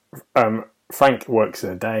is Frank works in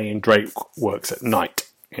the day and Drake works at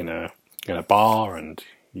night in a bar, and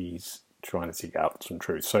he's trying to seek out some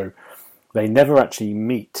truth. So They never actually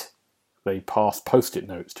meet. They pass post-it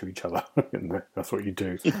notes to each other. That's what you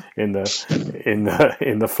do in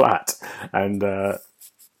the flat,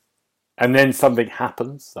 and then something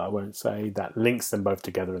happens that I won't say that links them both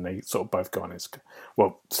together, and they sort of both go on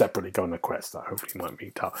separately go on a quest that hopefully might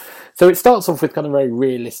meet up. So it starts off with kind of very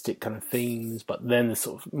realistic kind of themes, but then the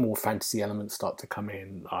sort of more fantasy elements start to come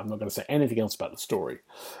in. I'm not going to say anything else about the story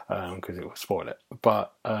because it will spoil it.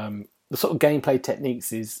 But the sort of gameplay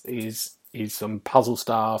techniques is some puzzle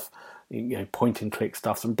stuff, point and click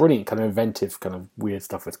stuff, some brilliant kind of inventive kind of weird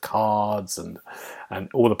stuff with cards, and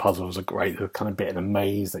all the puzzles are great. They're kind of bit in a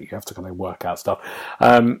maze that you have to kind of work out stuff.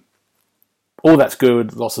 All that's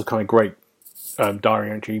good. Lots of kind of great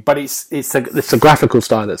diary entry, but it's a graphical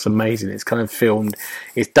style that's amazing. It's kind of filmed.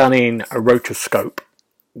 It's done in a rotoscope,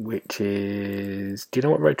 which is. Do you know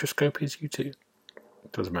what rotoscope is, you two?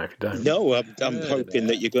 Doesn't matter if you don't. No, I'm hoping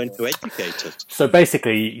that you're going to educate us. So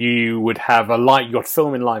basically, you would have you'd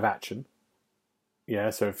film in live action. Yeah,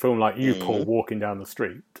 so film like you, Paul, walking down the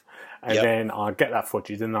street, and then I'll get that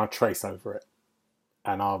footage, and I'll trace over it,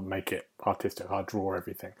 and I'll make it artistic. I'll draw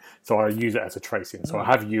everything. So I'll use it as a tracing. So I'll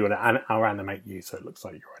have you, and I'll animate you, so it looks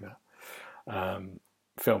like you're in a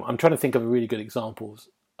film. I'm trying to think of really good examples.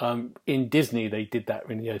 In Disney, they did that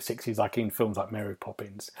in the 60s, like in films like Mary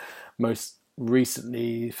Poppins. Most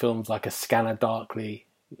recently, films like A Scanner Darkly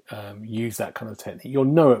use that kind of technique. You'll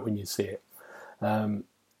know it when you see it.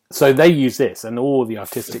 So they use this, and all the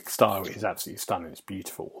artistic style is absolutely stunning. It's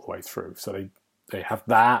beautiful all the way through. So they have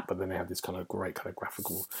that, but then they have this kind of great kind of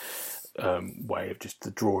graphical way of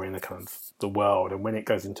just drawing the kind of the world. And when it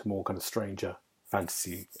goes into more kind of stranger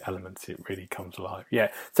fantasy elements, it really comes alive. Yeah.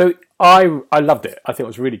 So I loved it. I think it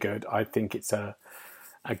was really good. I think it's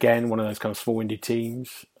again one of those kind of small indie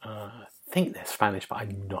teams. I think they're Spanish, but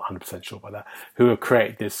I'm not 100% sure about that. Who have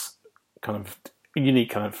created this kind of unique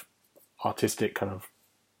kind of artistic kind of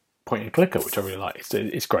point and clicker, which I really like.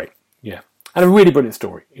 It's great. Yeah. And a really brilliant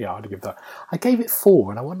story. Yeah, I'd give that. I gave it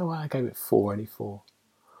 4, and I wonder why I gave it 4, only 4.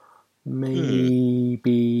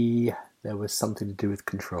 Maybe there was something to do with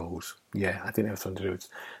controls. Yeah, I think there was something to do with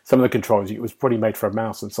some of the controls. It was probably made for a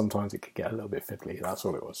mouse, and sometimes it could get a little bit fiddly. That's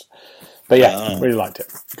all it was. But yeah, really liked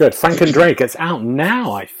it. Good. Frank and Drake. It's out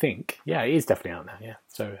now, I think. Yeah, it is definitely out now. Yeah.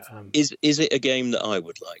 So is it a game that I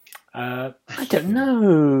would like? I don't know.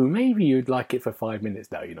 Maybe you'd like it for 5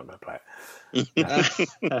 minutes. No, you're not going to play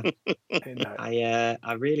it. No.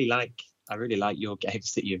 I really like your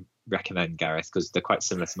games that you recommend, Gareth, because they're quite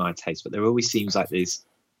similar to my taste. But there always seems like there's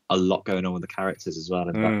a lot going on with the characters as well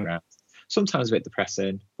in the background. Sometimes a bit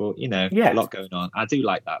depressing, but a lot going on. I do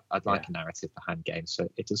like that. I'd like a narrative behind games, so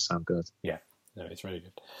it does sound good. Yeah, no, it's really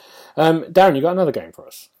good. Darren, you got another game for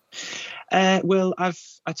us? Well, I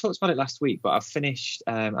talked about it last week, but I've finished,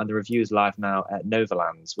 and the review is live now at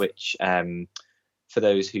Novalands, which, for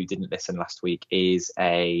those who didn't listen last week, is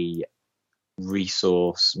a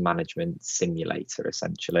resource management simulator,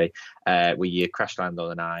 essentially, where you crash land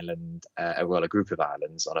on an island, a group of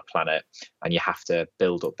islands on a planet, and you have to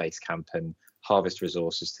build up base camp and harvest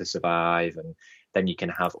resources to survive, and then you can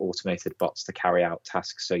have automated bots to carry out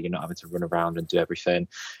tasks, so you're not having to run around and do everything.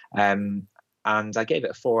 And I gave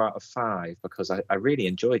it a 4 out of 5 because I really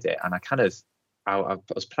enjoyed it, and I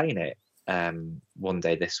was playing it one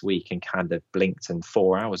day this week and kind of blinked and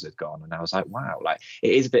 4 hours had gone, and I was like, wow, like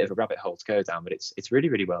it is a bit of a rabbit hole to go down, but it's really,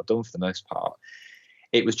 really well done for the most part.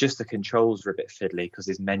 It was just the controls were a bit fiddly because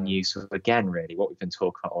there's menus. So again, really what we've been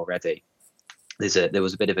talking about already, there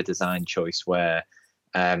was a bit of a design choice where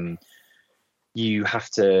you have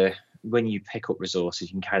to, when you pick up resources,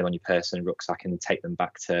 you can carry them on your person rucksack and take them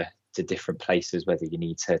back to different places, whether you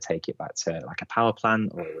need to take it back to like a power plant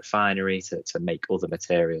or a refinery to make other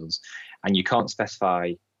materials, and you can't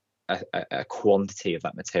specify a quantity of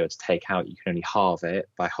that material to take out. You can only halve it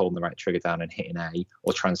by holding the right trigger down and hitting A,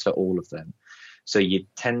 or transfer all of them. So you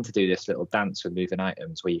tend to do this little dance with moving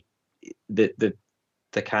items where the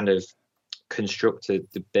kind of constructor,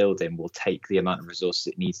 the building will take the amount of resources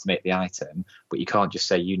it needs to make the item, but you can't just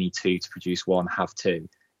say you need 2 to produce 1, have 2.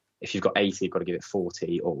 If you've got 80, you've got to give it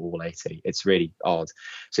 40 or all 80. It's really odd.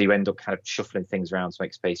 So you end up kind of shuffling things around to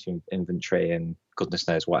make space for inventory and goodness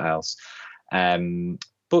knows what else.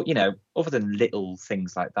 But other than little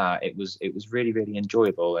things like that, it was really, really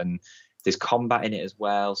enjoyable. And there's combat in it as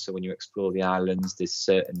well. So when you explore the islands, there's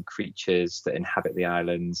certain creatures that inhabit the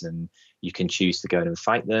islands, and you can choose to go in and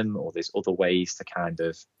fight them, or there's other ways to kind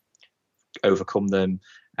of overcome them.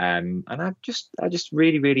 And I just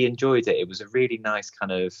really, really enjoyed it. It was a really nice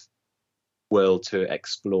kind of world to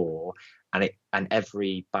explore, and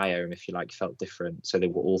every biome, if you like, felt different. So they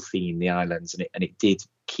were all themed, the islands, and it did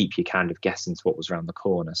keep you kind of guessing to what was around the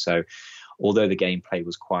corner. So although the gameplay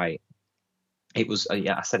was quite, it was,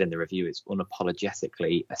 I said in the review, it's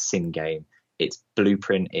unapologetically a sim game. Its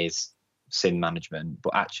blueprint is sim management,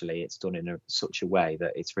 but actually it's done in such a way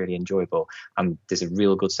that it's really enjoyable, and there's a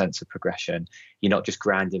real good sense of progression. You're not just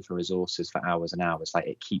grinding for resources for hours and hours. Like,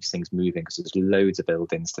 it keeps things moving because there's loads of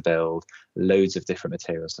buildings to build, loads of different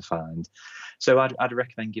materials to find. So I'd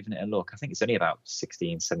recommend giving it a look. I think it's only about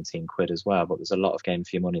 16-17 quid as well, but there's a lot of game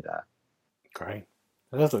for your money there. Great.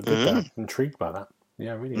 That does look good. Though. Intrigued by that.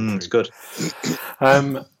 Yeah, really intrigued. It's good.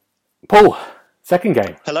 Paul, second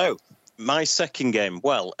game. Hello. My second game.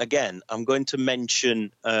 Well, again, I'm going to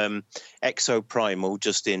mention Exoprimal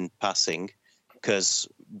just in passing, because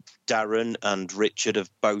Darren and Richard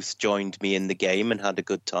have both joined me in the game and had a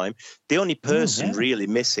good time. The only person really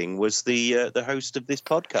missing was the host of this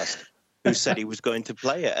podcast, who said he was going to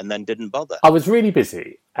play it and then didn't bother. I was really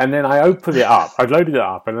busy, and then I opened it up. I loaded it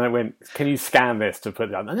up, and then I went, "Can you scan this to put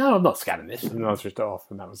it on?" No, I'm not scanning this. And I was just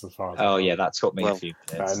off, and that was as far as. That took me a few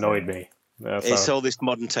minutes. That annoyed me. It's all this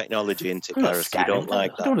modern technology into Paris. You don't like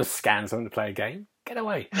that. I don't want to scan something to play a game. Get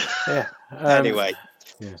away. Yeah. Anyway,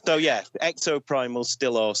 so Exoprimal's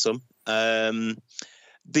still awesome.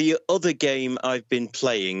 The other game I've been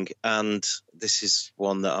playing, and this is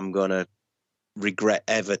one that I'm going to regret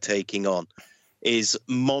ever taking on, is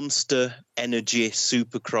Monster Energy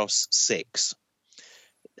Supercross 6,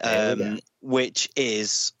 which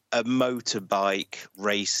is a motorbike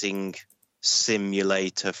racing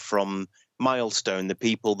simulator from Milestone, the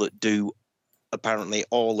people that do apparently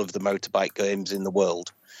all of the motorbike games in the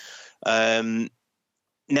world.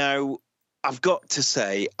 Now, I've got to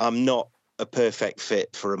say, I'm not a perfect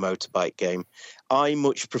fit for a motorbike game. I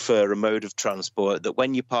much prefer a mode of transport that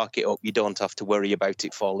when you park it up, you don't have to worry about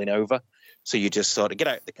it falling over. So you just sort of get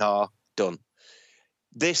out of the car, done.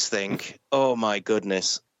 This thing, oh my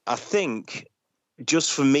goodness. I think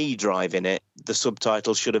just for me driving it, the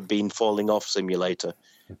subtitle should have been Falling Off Simulator,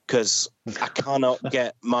 because I cannot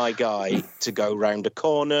get my guy to go round a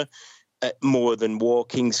corner at more than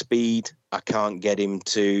walking speed. I can't get him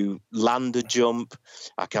to land a jump.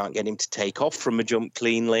 I can't get him to take off from a jump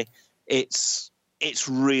cleanly. It's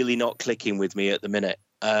really not clicking with me at the minute.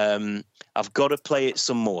 I've got to play it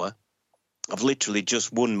some more. I've literally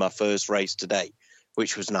just won my first race today,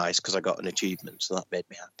 which was nice because I got an achievement, so that made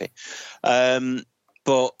me happy.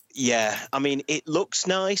 But yeah, I mean, it looks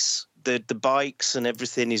nice. The bikes and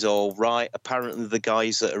everything is all right. Apparently the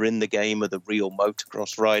guys that are in the game are the real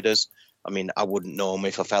motocross riders. I mean, I wouldn't know them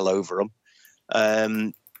if I fell over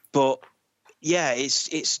them. But yeah,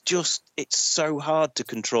 it's so hard to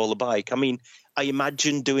control a bike. I mean, I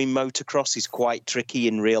imagine doing motocross is quite tricky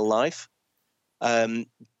in real life.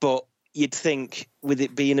 But you'd think with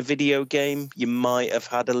it being a video game, you might have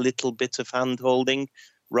had a little bit of hand-holding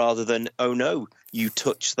rather than, oh no, you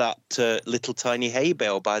touch that little tiny hay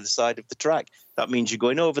bale by the side of the track. That means you're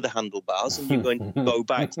going over the handlebars and you're going to go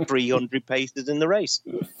back 300 paces in the race.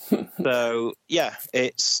 So yeah,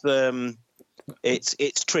 it's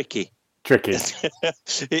tricky.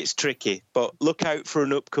 It's tricky, but look out for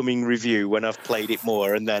an upcoming review when I've played it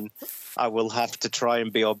more, and then I will have to try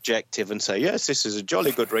and be objective and say, yes, this is a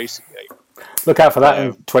jolly good racing game. Look out for that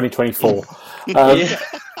in 2024.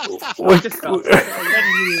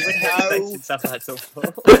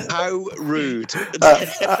 How rude.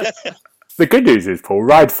 The good news is, Paul,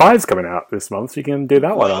 Ride 5's coming out this month, so you can do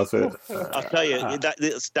that one. I'll tell you,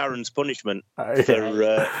 that's Darren's punishment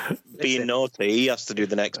for being naughty. He has to do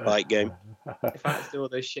the next bike game. If I have to do all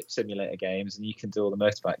those ship simulator games and you can do all the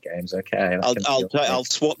motorbike games, okay. I'll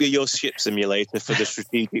swap you your ship simulator for the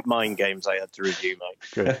strategic mind games I had to review, mate.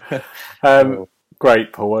 Good.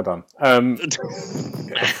 Great, Paul. Well done. I'm going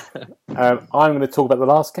to talk about the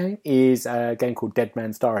last game. Is a game called Dead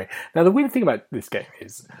Man's Diary. Now, the weird thing about this game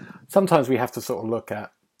is sometimes we have to sort of look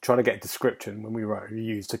at trying to get a description when we write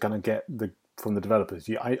reviews to kind of get from the developers.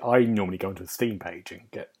 I normally go into the Steam page and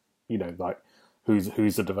get like who's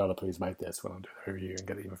the developer who's made this when I do the review and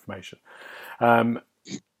get the information.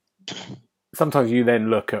 Sometimes you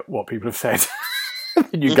then look at what people have said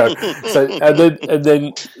and you go and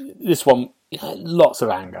then this one. Lots of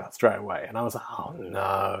anger straight away, and I was like, "Oh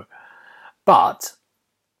no!" But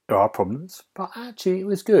there are problems. But actually, it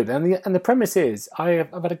was good, and the premise is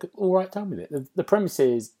I've had a good, all right time with it. The premise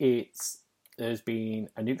is there's been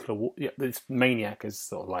a nuclear war. Yeah, this maniac is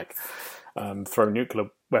sort of like throwing nuclear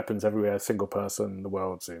weapons everywhere. Single person, the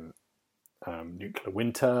world's in nuclear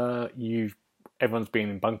winter. Everyone's been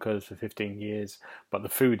in bunkers for 15 years, but the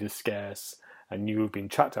food is scarce. And you've been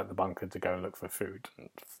chucked out the bunker to go and look for food and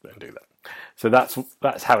do that. So that's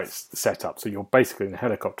how it's set up. So you're basically in a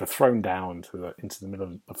helicopter thrown down into the middle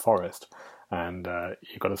of the forest, and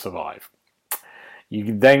you've got to survive.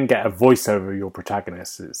 you then get a voiceover of your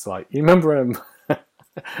protagonist. It's like, you remember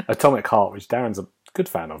Atomic Heart, which Darren's a good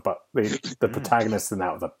fan of, but the protagonist in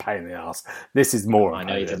that was a pain in the ass. This is more. I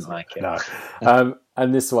know you didn't like it. No,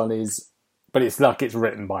 and this one is, but it's like it's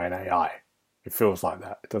written by an AI. It feels like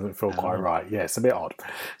that. It doesn't feel quite right. Yeah, it's a bit odd.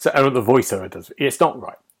 So, and the voiceover does. It's not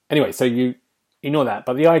right. Anyway, so you ignore that.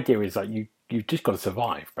 But the idea is like you've just got to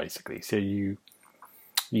survive, basically. So you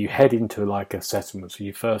head into like a settlement. So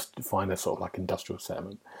you first find a sort of like industrial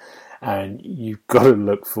settlement, and you've got to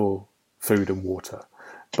look for food and water.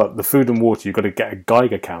 But the food and water, you've got to get a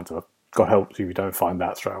Geiger counter. God help you if you don't find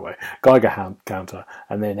that straight away. Geiger counter,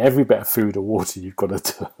 and then every bit of food or water you've got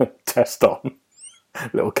to test on.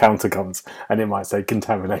 Little counter comes, and it might say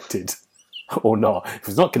contaminated or not. If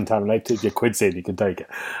it's not contaminated, your quid's in, you can take it.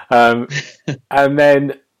 And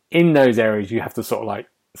then in those areas, you have to sort of like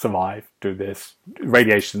survive, do this.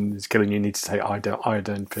 Radiation is killing you, need to take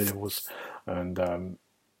iodine pills, and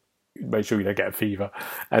make sure you don't get a fever.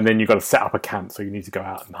 And then you've got to set up a camp, so you need to go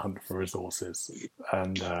out and hunt for resources.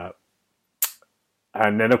 And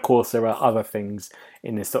then, of course, there are other things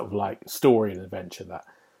in this sort of like story and adventure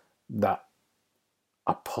that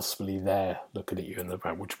are possibly there looking at you in the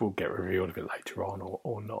back, which will get revealed a bit later on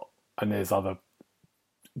or not. And there's other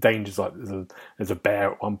dangers, like there's a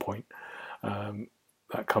bear at one point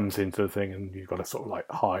that comes into the thing, and you've got to sort of like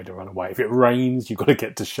hide or run away. If it rains, you've got to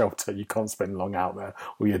get to shelter. You can't spend long out there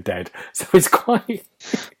or you're dead. So it's quite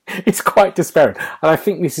despairing. And I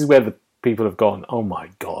think this is where the people have gone, oh my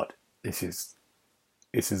God, this isn't.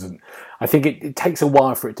 I think it takes a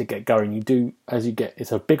while for it to get going. You do, as you get,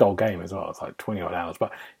 it's a big old game as well. It's like 20 odd hours,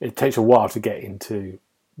 but it takes a while to get into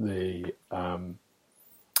the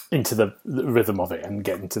rhythm of it and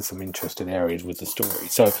get into some interesting areas with the story.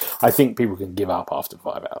 So I think people can give up after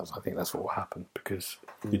 5 hours. I think that's what will happen, because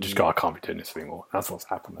you just go, I can't be doing this anymore. That's what's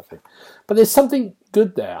happened, I think. But there's something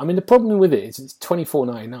good there. I mean, the problem with it is it's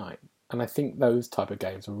 $24.99, and I think those type of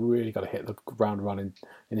games have really got to hit the ground running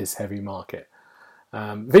in this heavy market.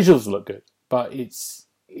 Visuals look good, but it's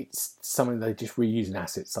something they just reusing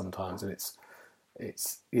assets sometimes, and it's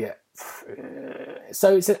yeah.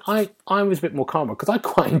 So I was a bit more calmer because I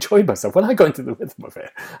quite enjoyed myself when I got into the rhythm of it,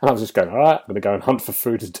 and I was just going, all right, I'm going to go and hunt for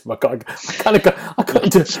food and do my guy. I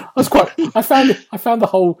found the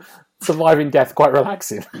whole surviving death quite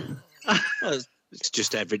relaxing. It's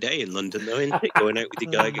just every day in London, though, isn't it? Going out with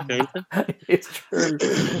your Geiger counter. It's true.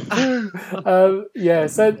 Yeah,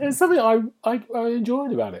 so it's something I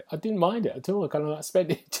enjoyed about it. I didn't mind it at all. I kind of like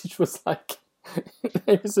spent it. It just was like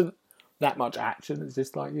there isn't that much action. It's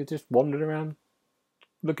just like you're just wandering around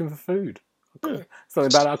looking for food.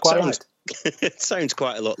 Something about it I quite liked. It sounds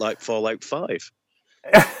quite a lot like Fallout 5.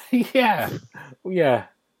 Yeah. I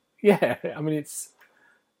mean, it's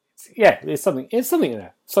something in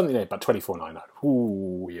there. Something there, but $24.99.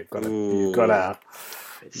 Ooh, you've got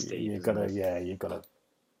to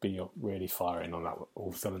be really firing on that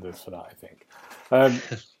all cylinders for that, I think.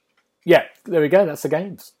 Yeah, there we go. That's the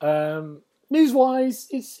games. News-wise,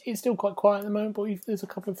 it's still quite quiet at the moment, but there's a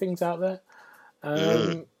couple of things out there.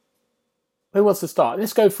 Who wants to start?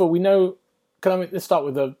 Let's go for, let's start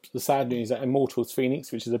with the sad news that Immortals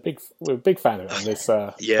Phoenix, which is we're a big fan of it on this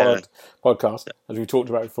podcast, as we talked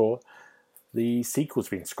about before. The sequel's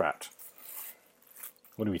been scrapped.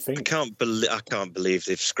 What do we think? I can't believe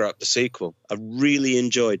they've scrapped the sequel. I really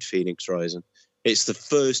enjoyed Phoenix Rising. It's the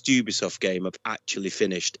first Ubisoft game I've actually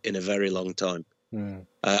finished in a very long time.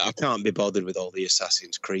 I can't be bothered with all the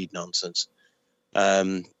Assassin's Creed nonsense.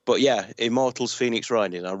 But yeah, Immortals Phoenix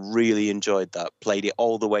Rising, I really enjoyed that. Played it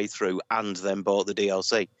all the way through and then bought the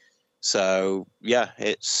DLC. So yeah,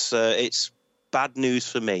 it's bad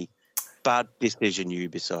news for me. Bad decision,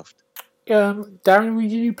 Ubisoft. Darren,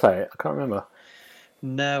 did you play it? I can't remember.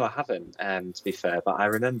 No, I haven't, to be fair, but I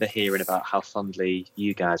remember hearing about how fondly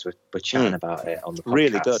you guys were chatting about it on the podcast.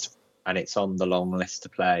 Really good. And it's on the long list to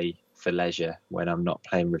play for leisure when I'm not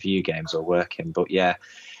playing review games or working. But yeah,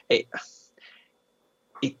 it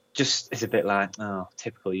just is a bit like,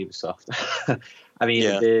 typical Ubisoft. I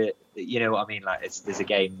mean, you know what I mean? Like, there's a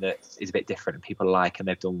game that is a bit different and people like, and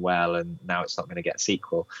they've done well, and now it's not going to get a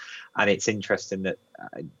sequel. And it's interesting that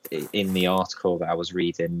in the article that I was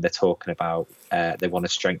reading, they're talking about they want to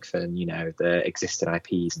strengthen, the existing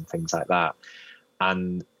IPs and things like that.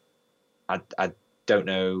 And I don't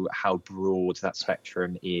know how broad that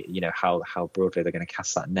spectrum is, how broadly they're going to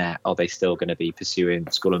cast that net. Are they still going to be pursuing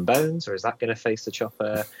Skull and Bones, or is that going to face the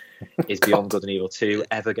chopper? Is Beyond Good and Evil 2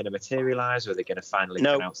 ever going to materialise, or are they going to finally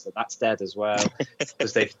announce that that's dead as well?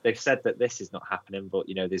 Because they've said that this is not happening, but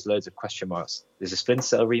there's loads of question marks. There's a Splinter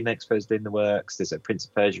Cell remake supposedly in the works. There's a Prince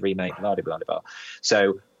of Persia remake, blah blah blah blah.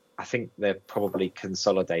 So I think they're probably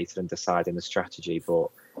consolidated and deciding the strategy, but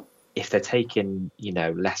if they're taking,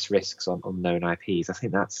 less risks on unknown IPs, I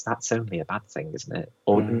think that's only a bad thing, isn't it?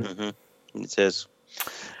 Or It is.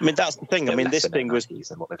 I mean, that's the thing. I mean, this thing was,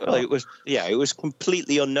 it was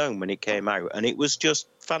completely unknown when it came out, and it was just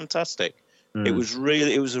fantastic. It was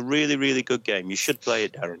a really, really good game. You should play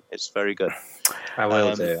it, Darren. It's very good. I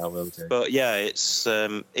will do. But yeah, it's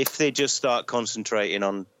if they just start concentrating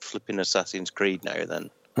on flipping Assassin's Creed now, then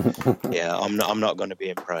yeah, I'm not going to be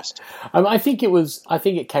impressed. I think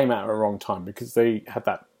it came out at a wrong time because they had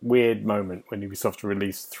that weird moment when Ubisoft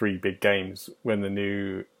released 3 big games when the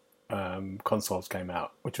new consoles came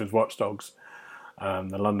out, which was Watch Dogs,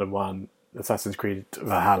 the London one, Assassin's Creed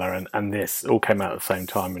Valhalla, and this all came out at the same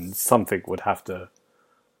time, and something had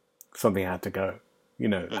to go,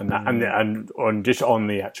 and just on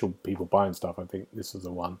the actual people buying stuff, I think this was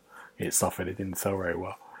the one. It suffered. It didn't sell very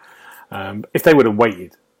well. If they would have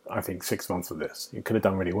waited, I think 6 months of this, it could have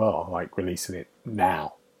done really well. Like releasing it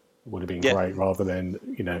now would have been great, rather than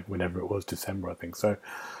whenever it was, December, I think. So,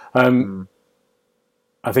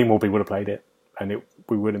 I think more people would have played it, and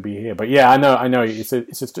we wouldn't be here. But yeah, I know. It's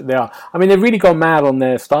just they are. I mean, they've really gone mad on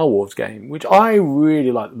their Star Wars game, which I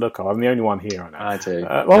really like the look of. I'm the only one here. I know. I do.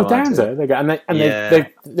 Dan's there.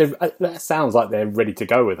 That sounds like they're ready to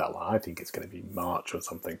go with that one. I think it's going to be March or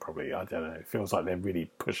something. Probably. I don't know. It feels like they're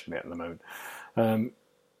really pushing it at the moment,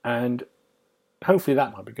 and hopefully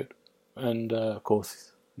that might be good. And of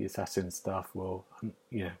course, the Assassin stuff will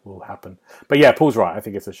happen. But yeah, Paul's right. I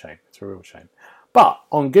think it's a shame. It's a real shame. But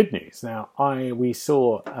on good news, now we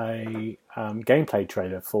saw a gameplay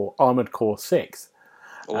trailer for Armored Core 6,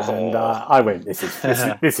 and I went, "This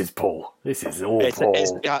is Paul. This is all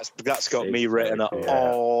Paul." That's got me written up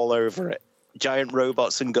all over it. Giant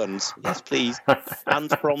robots and guns, yes, please,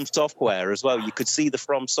 and From Software as well. You could see the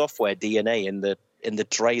From Software DNA in the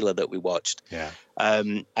trailer that we watched. Yeah,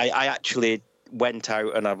 I actually went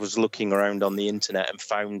out and I was looking around on the internet and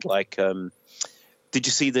found did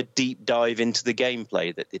you see the deep dive into the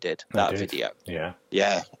gameplay that they did? That video? Yeah.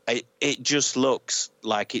 Yeah. It just looks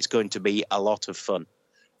like it's going to be a lot of fun.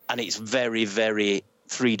 And it's very, very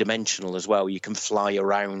three-dimensional as well. You can fly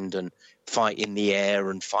around and fight in the air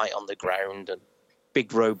and fight on the ground and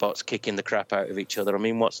big robots kicking the crap out of each other. I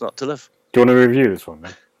mean, what's not to love? Do you want to review this one,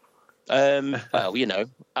 then? Well,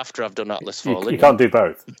 after I've done Atlas Fallen. You can't do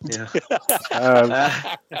both. Yeah.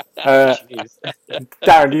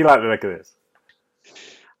 Darren, do you like the look of this?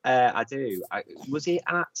 I do. Was it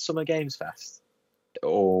at Summer Games Fest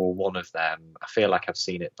or one of them? I feel like I've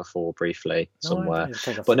seen it before briefly somewhere.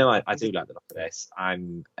 But no, I do like the look of this.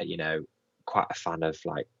 I'm, quite a fan of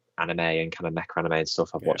like anime and kind of mecha anime and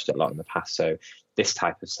stuff. I've watched it a lot in the past, so this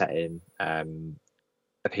type of setting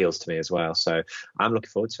appeals to me as well. So I'm looking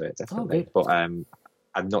forward to it, definitely. But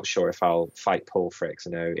I'm not sure if I'll fight Paul for it, because I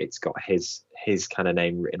know it's got his kind of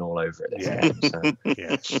name written all over it.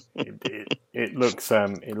 It looks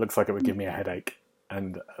like it would give me a headache,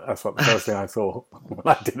 and that's what the first thing I saw when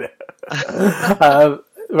I did it.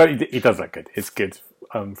 But it does look good. It's good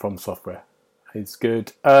from Software. It's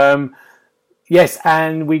good. Yes,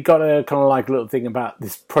 and we got a kind of like little thing about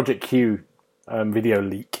this Project Q video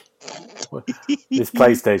leak. This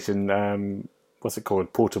PlayStation, what's it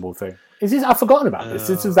called? Portable thing. Is this? I've forgotten about this.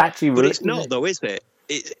 This was actually. But it's not, though, is it?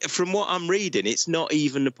 From what I'm reading, it's not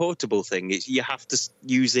even a portable thing. You have to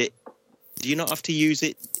use it. Do you not have to use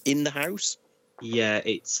it in the house? Yeah,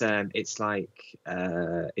 it's like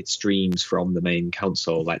it streams from the main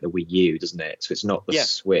console, like the Wii U, doesn't it? So it's not the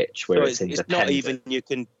Switch where it's independent. It's not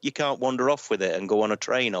even you can't wander off with it and go on a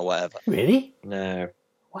train or whatever. Really? No.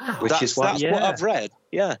 Wow. That's what I've read.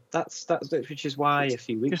 Yeah. That's which is why a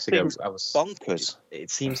few weeks ago I was bonkers. It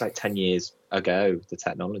seems like 10 years ago, the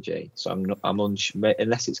technology. So I'm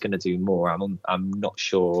unless it's going to do more. I'm not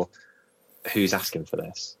sure who's asking for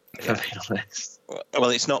this. If I'm being honest. Well,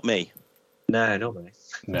 it's not me. No, not me.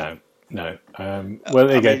 No. Well,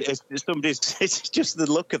 there you go. It's just the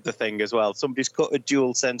look of the thing as well. Somebody's cut a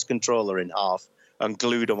dual sense controller in half and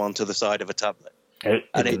glued them onto the side of a tablet.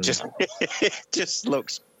 It just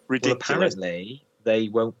looks ridiculous. Well, apparently they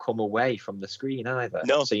won't come away from the screen either.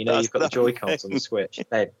 No, so you've got the Joy-Cons on the Switch.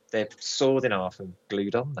 They're sawed in half and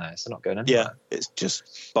glued on there. It's not going anywhere. Yeah, it's just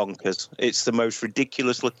bonkers. It's the most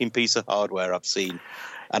ridiculous looking piece of hardware I've seen,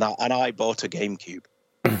 and I bought a GameCube.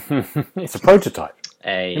 It's a prototype.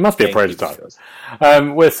 It must be a prototype.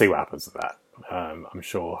 We'll see what happens to that. I'm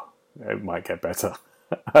sure it might get better.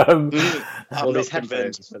 Well, these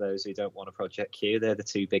headphones, for those who don't want a Project Q, they're the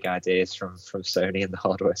two big ideas from Sony in the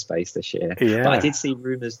hardware space this year. Yeah. But I did see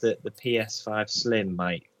rumours that the PS5 Slim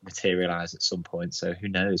might materialise at some point, so who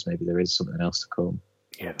knows, maybe there is something else to come.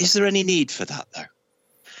 Yeah. Is there any need for that though?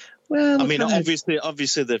 Well, I mean, obviously,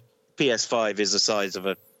 the PS5 is the size of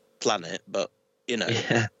a planet, but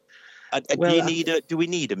yeah. do we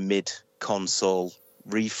need a mid-console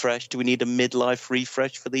refresh? Do we need a midlife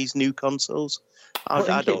refresh for these new consoles?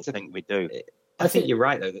 I don't think we do. I think you're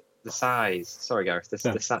right though. The size. Sorry, Gareth.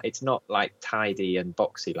 It's not like tidy and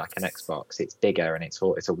boxy like an Xbox. It's bigger and it's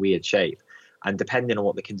a weird shape. And depending on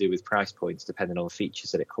what they can do with price points, depending on the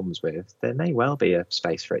features that it comes with, there may well be a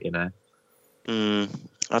space for it.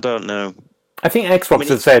 I don't know. I think Xbox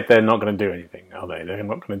has said they're not going to do anything, are they? They're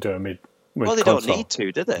not going to do a mid. Well, they console. don't need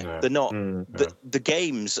to, do they? No. They're not. The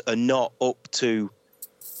games are not up to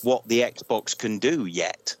what the Xbox can do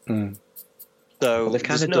yet. So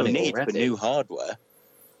there's no need for new hardware.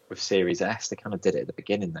 With Series S, they kind of did it at the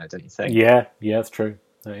beginning, though, don't you think? Yeah, that's true.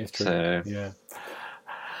 That is true. So, yeah.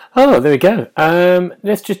 Oh, there we go.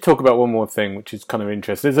 Let's just talk about one more thing, which is kind of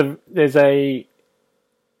interesting.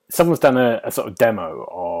 Someone's done a sort of demo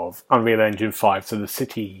of Unreal Engine 5. So the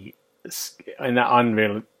city, in that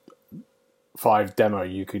Unreal 5 demo,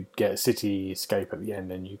 you could get a cityscape at the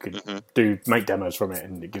end, and you could make demos from it,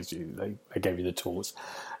 and it gives you they gave you the tools.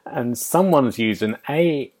 And someone's used an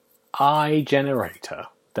AI generator.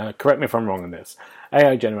 Now, correct me if I'm wrong on this.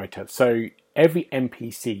 AI generator. So every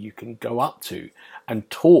NPC you can go up to and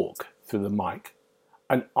talk through the mic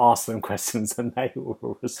and ask them questions, and they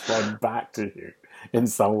will respond back to you in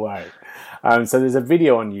some way. So there's a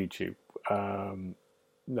video on YouTube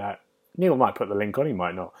that Neil might put the link on, he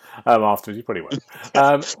might not. Afterwards, he probably won't.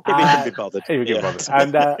 If he can be bothered. If he can be bothered.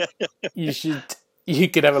 And you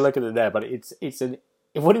could have a look at it there. But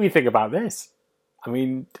what do we think about this? I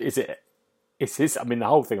mean, the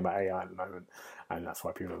whole thing about AI at the moment, and that's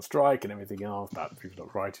why people are on strike and everything else, about people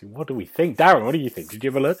not writing. What do we think? Darren, what do you think? Did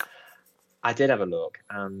you have a look? I did have a look,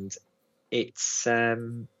 and it's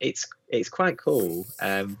quite cool,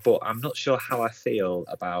 but I'm not sure how I feel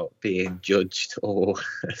about being judged or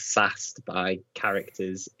sassed by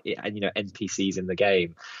characters and NPCs in the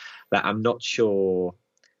game. That I'm not sure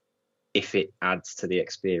if it adds to the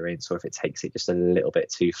experience or if it takes it just a little bit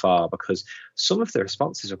too far, because some of the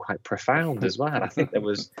responses are quite profound as well. I think there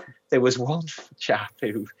was one chap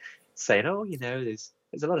who saying,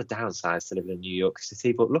 there's a lot of downsides to living in New York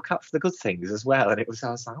City, but look out for the good things as well. And I was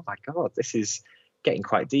like, oh my God, this is getting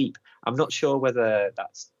quite deep. I'm not sure whether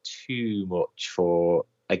that's too much for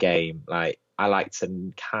a game. Like, I like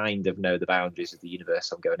to kind of know the boundaries of the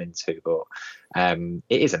universe I'm going into, but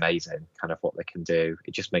it is amazing kind of what they can do.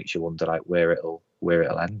 It just makes you wonder like where it'll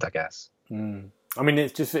end, I guess. I mean,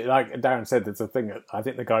 it's just like Darren said, there's a thing that I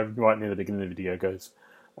think the guy right near the beginning of the video goes,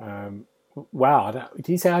 wow, did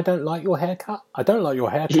he say I don't like your haircut? I don't like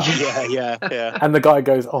your haircut. Yeah. And the guy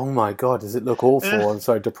goes, oh my God, does it look awful and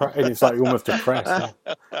so depressed? And it's like almost depressed.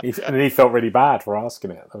 And he felt really bad for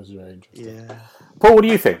asking it. That was very interesting. Yeah. Paul, what do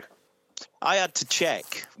you think? I had to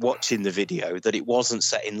check watching the video that it wasn't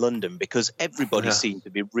set in London because everybody seemed to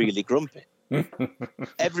be really grumpy.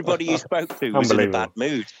 Everybody you spoke to was in a bad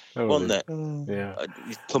mood, wasn't it? Yeah.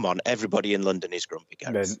 Come on, everybody in London is grumpy,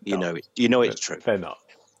 Gareth. You know it's true. They're not.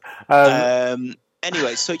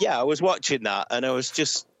 Anyway, so yeah, I was watching that, and it was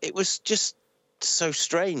just so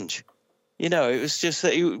strange. It was just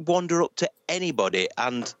that you would wander up to anybody,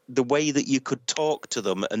 and the way that you could talk to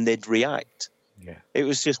them, and they'd react. Yeah. It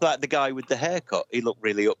was just like the guy with the haircut. He looked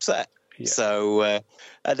really upset. Yeah. So,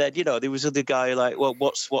 and then there was the guy like, well,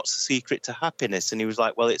 what's the secret to happiness? And he was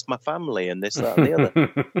like, well, it's my family and this, that, and the other.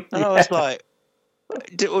 And I was like,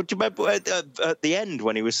 do you remember at the end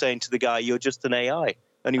when he was saying to the guy, "You're just an AI"?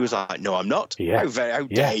 And he was like, "No, I'm not. Yeah. How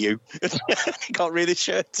dare you?" He got really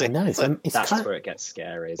shirty. No, that's where it gets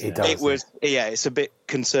scary. Isn't it? It was, it's a bit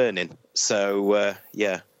concerning. So,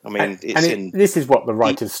 yeah. I mean, this is what the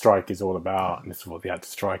writers' strike is all about, and this is what the actors'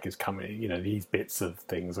 strike is coming. These bits of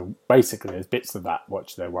things are basically there's bits of that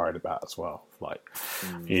which they're worried about as well. Like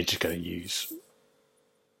you're just going to use,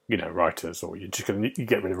 writers, or you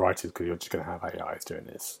get rid of writers because you're just going to have AIs doing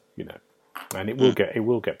this. And it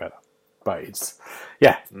will get better, but it's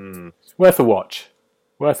worth a watch.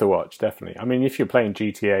 Worth a watch, definitely. I mean, if you're playing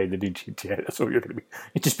GTA, the new GTA, that's all you're going to be.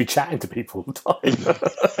 You'd just be chatting to people all the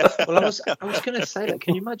time. Well, I was going to say that.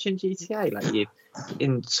 Can you imagine GTA? Like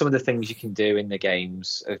in some of the things you can do in the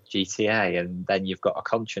games of GTA, and then you've got a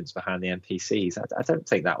conscience behind the NPCs. I don't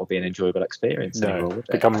think that will be an enjoyable experience anymore. Would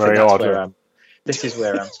it? Become very odd. This is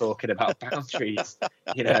where I'm talking about boundaries.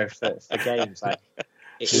 For games, like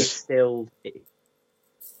it is still.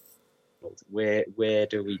 Where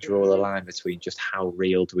do we draw the line between just how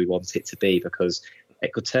real do we want it to be? Because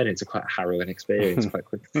it could turn into quite a harrowing experience quite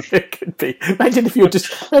quickly. It could be. Imagine if you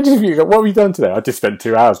go, what have you done today? I just spent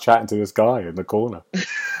 2 hours chatting to this guy in the corner.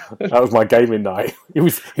 That was my gaming night. He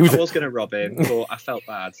was. I was going to rob him, but I felt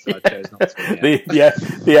bad, so I chose not to.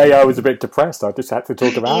 The AI was a bit depressed. I just had to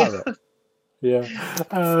talk him out of it. Yeah.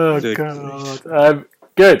 Oh, God.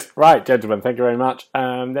 Good. Right, gentlemen, thank you very much.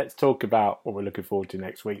 Let's talk about what we're looking forward to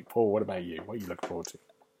next week. Paul, what about you? What are you looking forward to?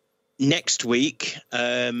 Next week,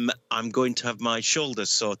 I'm going to have my shoulders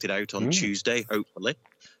sorted out on Tuesday, hopefully.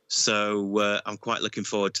 So I'm quite looking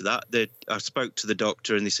forward to that. I spoke to the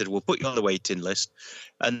doctor and they said, we'll put you on the waiting list.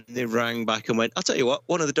 And they rang back and went, I'll tell you what,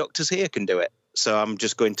 one of the doctors here can do it. So I'm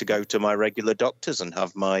just going to go to my regular doctors and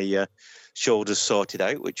have my shoulders sorted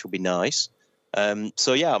out, which will be nice.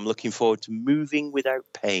 So, yeah, I'm looking forward to moving without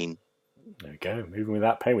pain. There we go, moving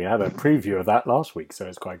without pain. We had a preview of that last week, so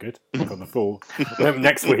it's quite good. On the full.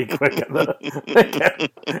 Next week,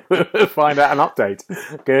 we'll find out an update.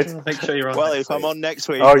 Good. Make sure you're on. Well, if I'm on next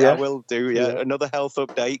week, I will do. Yeah, another health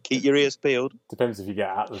update. Keep your ears peeled. Depends if you get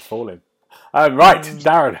Atlas falling. Right,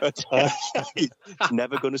 Darren. He's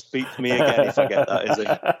never going to speak to me again if I get that, is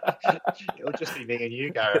he? It'll just be me and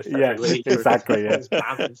you, Gareth. Yeah, exactly.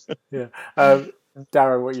 Yeah.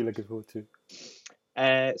 Darren, what are you looking forward to?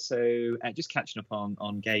 So just catching up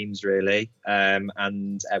on games really, and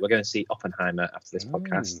we're going to see Oppenheimer after this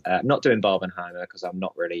podcast. I'm not doing Barbenheimer because I'm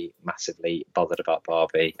not really massively bothered about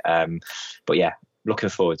Barbie, but yeah, looking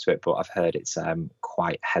forward to it. But I've heard it's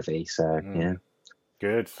quite heavy, so yeah.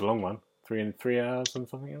 Good, it's a long one, 3 hours and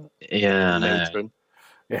something like that. Yeah, I know.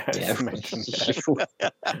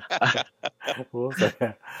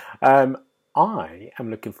 I am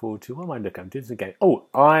looking forward to, what am I looking at? I'm doing some game. Oh,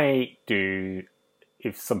 I do,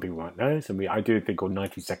 if some people might know, I do a thing called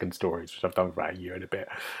 90-second stories, which I've done for about a year and a bit.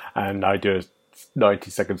 And I do a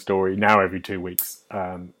 90-second story now every 2 weeks.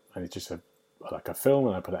 And it's just like a film,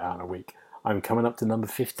 and I put it out in a week. I'm coming up to number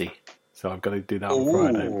 50. So I've got to do that on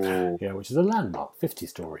Friday. Yeah, which is a landmark. 50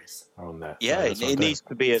 stories are on there. Yeah, so it needs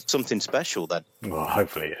to be something special then. Well,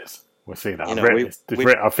 hopefully it is. We'll see that.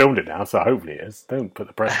 I've filmed it now, so hopefully it is. Don't put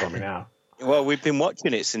the pressure on me now. Well, we've been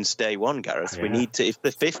watching it since day one, Gareth. Yeah. We need to, if the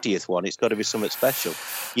 50th one, it's got to be something special.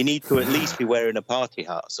 You need to at least be wearing a party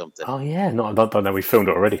hat or something. Oh, yeah. I don't know. We filmed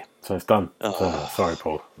it already, so it's done. Oh. Sorry,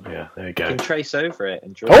 Paul. Yeah, there you go. You can trace over it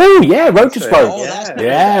and draw. Oh, yeah, rotoscope.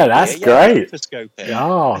 That's great. Rotoscope.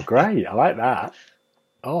 Oh, great. I like that.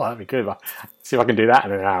 Oh, that'd be good. See if I can do that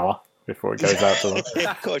in an hour before it goes out to them. Yeah,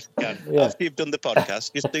 of course you can. Yeah. After you've done the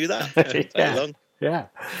podcast, just do that. Yeah.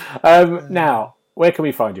 Now, where can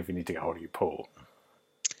we find you if we need to get hold of you, Paul?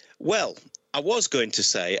 Well, I was going to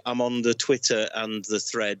say I'm on the Twitter and the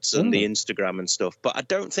Threads and the Instagram and stuff, but I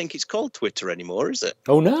don't think it's called Twitter anymore, is it?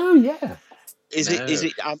 Oh, no, yeah. Is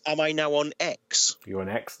it? Am I now on X? You're on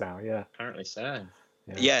X now, yeah. Apparently so.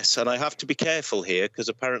 Yeah. Yes, and I have to be careful here because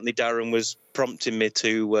apparently Darren was prompting me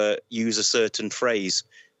to use a certain phrase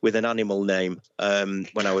with an animal name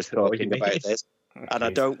when I was talking about this. And I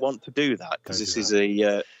don't want to do that because this is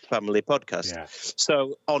a family podcast. Yeah.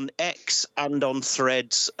 So on X and on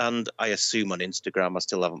Threads, and I assume on Instagram, I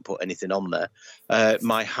still haven't put anything on there.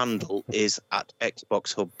 My handle is at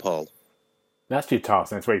TheXboxHub Paul. That's your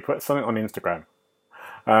task next week. Put something on Instagram.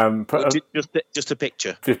 Just a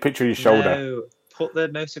picture. Just a picture of your shoulder. No. Put the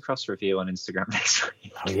Motocross review on Instagram next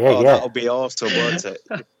week. Oh, yeah. That'll be awesome, won't it?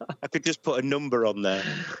 I could just put a number on there.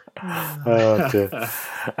 Oh, dear.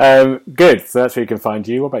 Good. So that's where you can find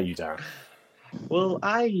you. What about you, Darren? Well,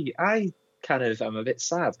 I kind of am a bit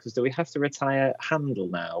sad because do we have to retire handle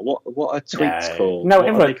now? What are tweets called? No,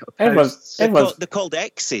 everyone's they're called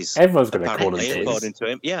X's. Everyone's going to call them tweets. According to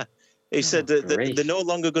him, yeah. He said that they're no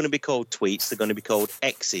longer going to be called tweets. They're going to be called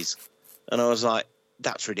X's. And I was like,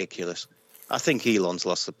 that's ridiculous. I think Elon's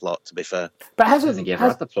lost the plot, to be fair. But hasn't he ever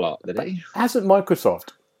had the plot, did he? Hasn't Microsoft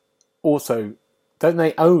also, don't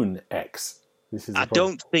they own X? I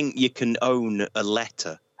don't think you can own a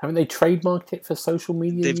letter. Haven't they trademarked it for social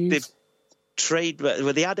media use?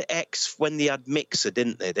 They had X when they had Mixer,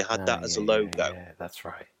 didn't they? They had that as a logo. Yeah, that's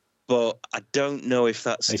right. But I don't know if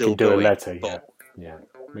that's they still can do going. A letter, yeah.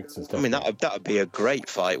 I mean, that would be a great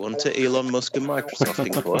fight, wouldn't it? Elon Musk and Microsoft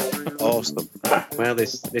in court. Awesome. Well,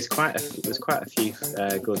 there's quite a few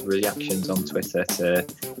good reactions on Twitter to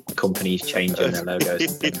companies changing their logos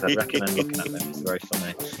and things. I recommend looking at them. It's very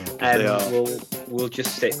funny. We'll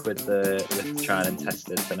just stick with the tried and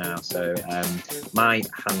tested for now. So my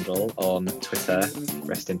handle on Twitter,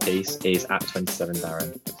 rest in peace, is at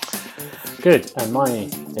 27Darren. Good. And my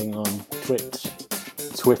thing on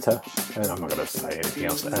Twitter, and I'm not going to say anything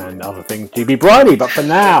else, and other things, GB Bridie, but for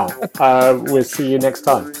now, we'll see you next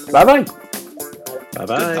time. Bye-bye.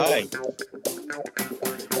 Bye-bye. Bye.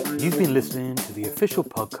 You've been listening to the official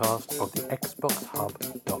podcast of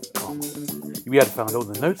TheXboxHub.com. You'll be able to find all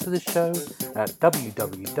the notes of this show at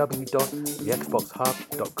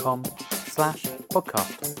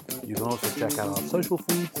www.TheXboxHub.com/podcast. You can also check out our social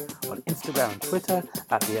feeds on Instagram and Twitter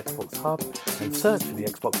at The Xbox Hub, and search for The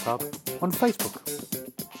Xbox Hub on Facebook.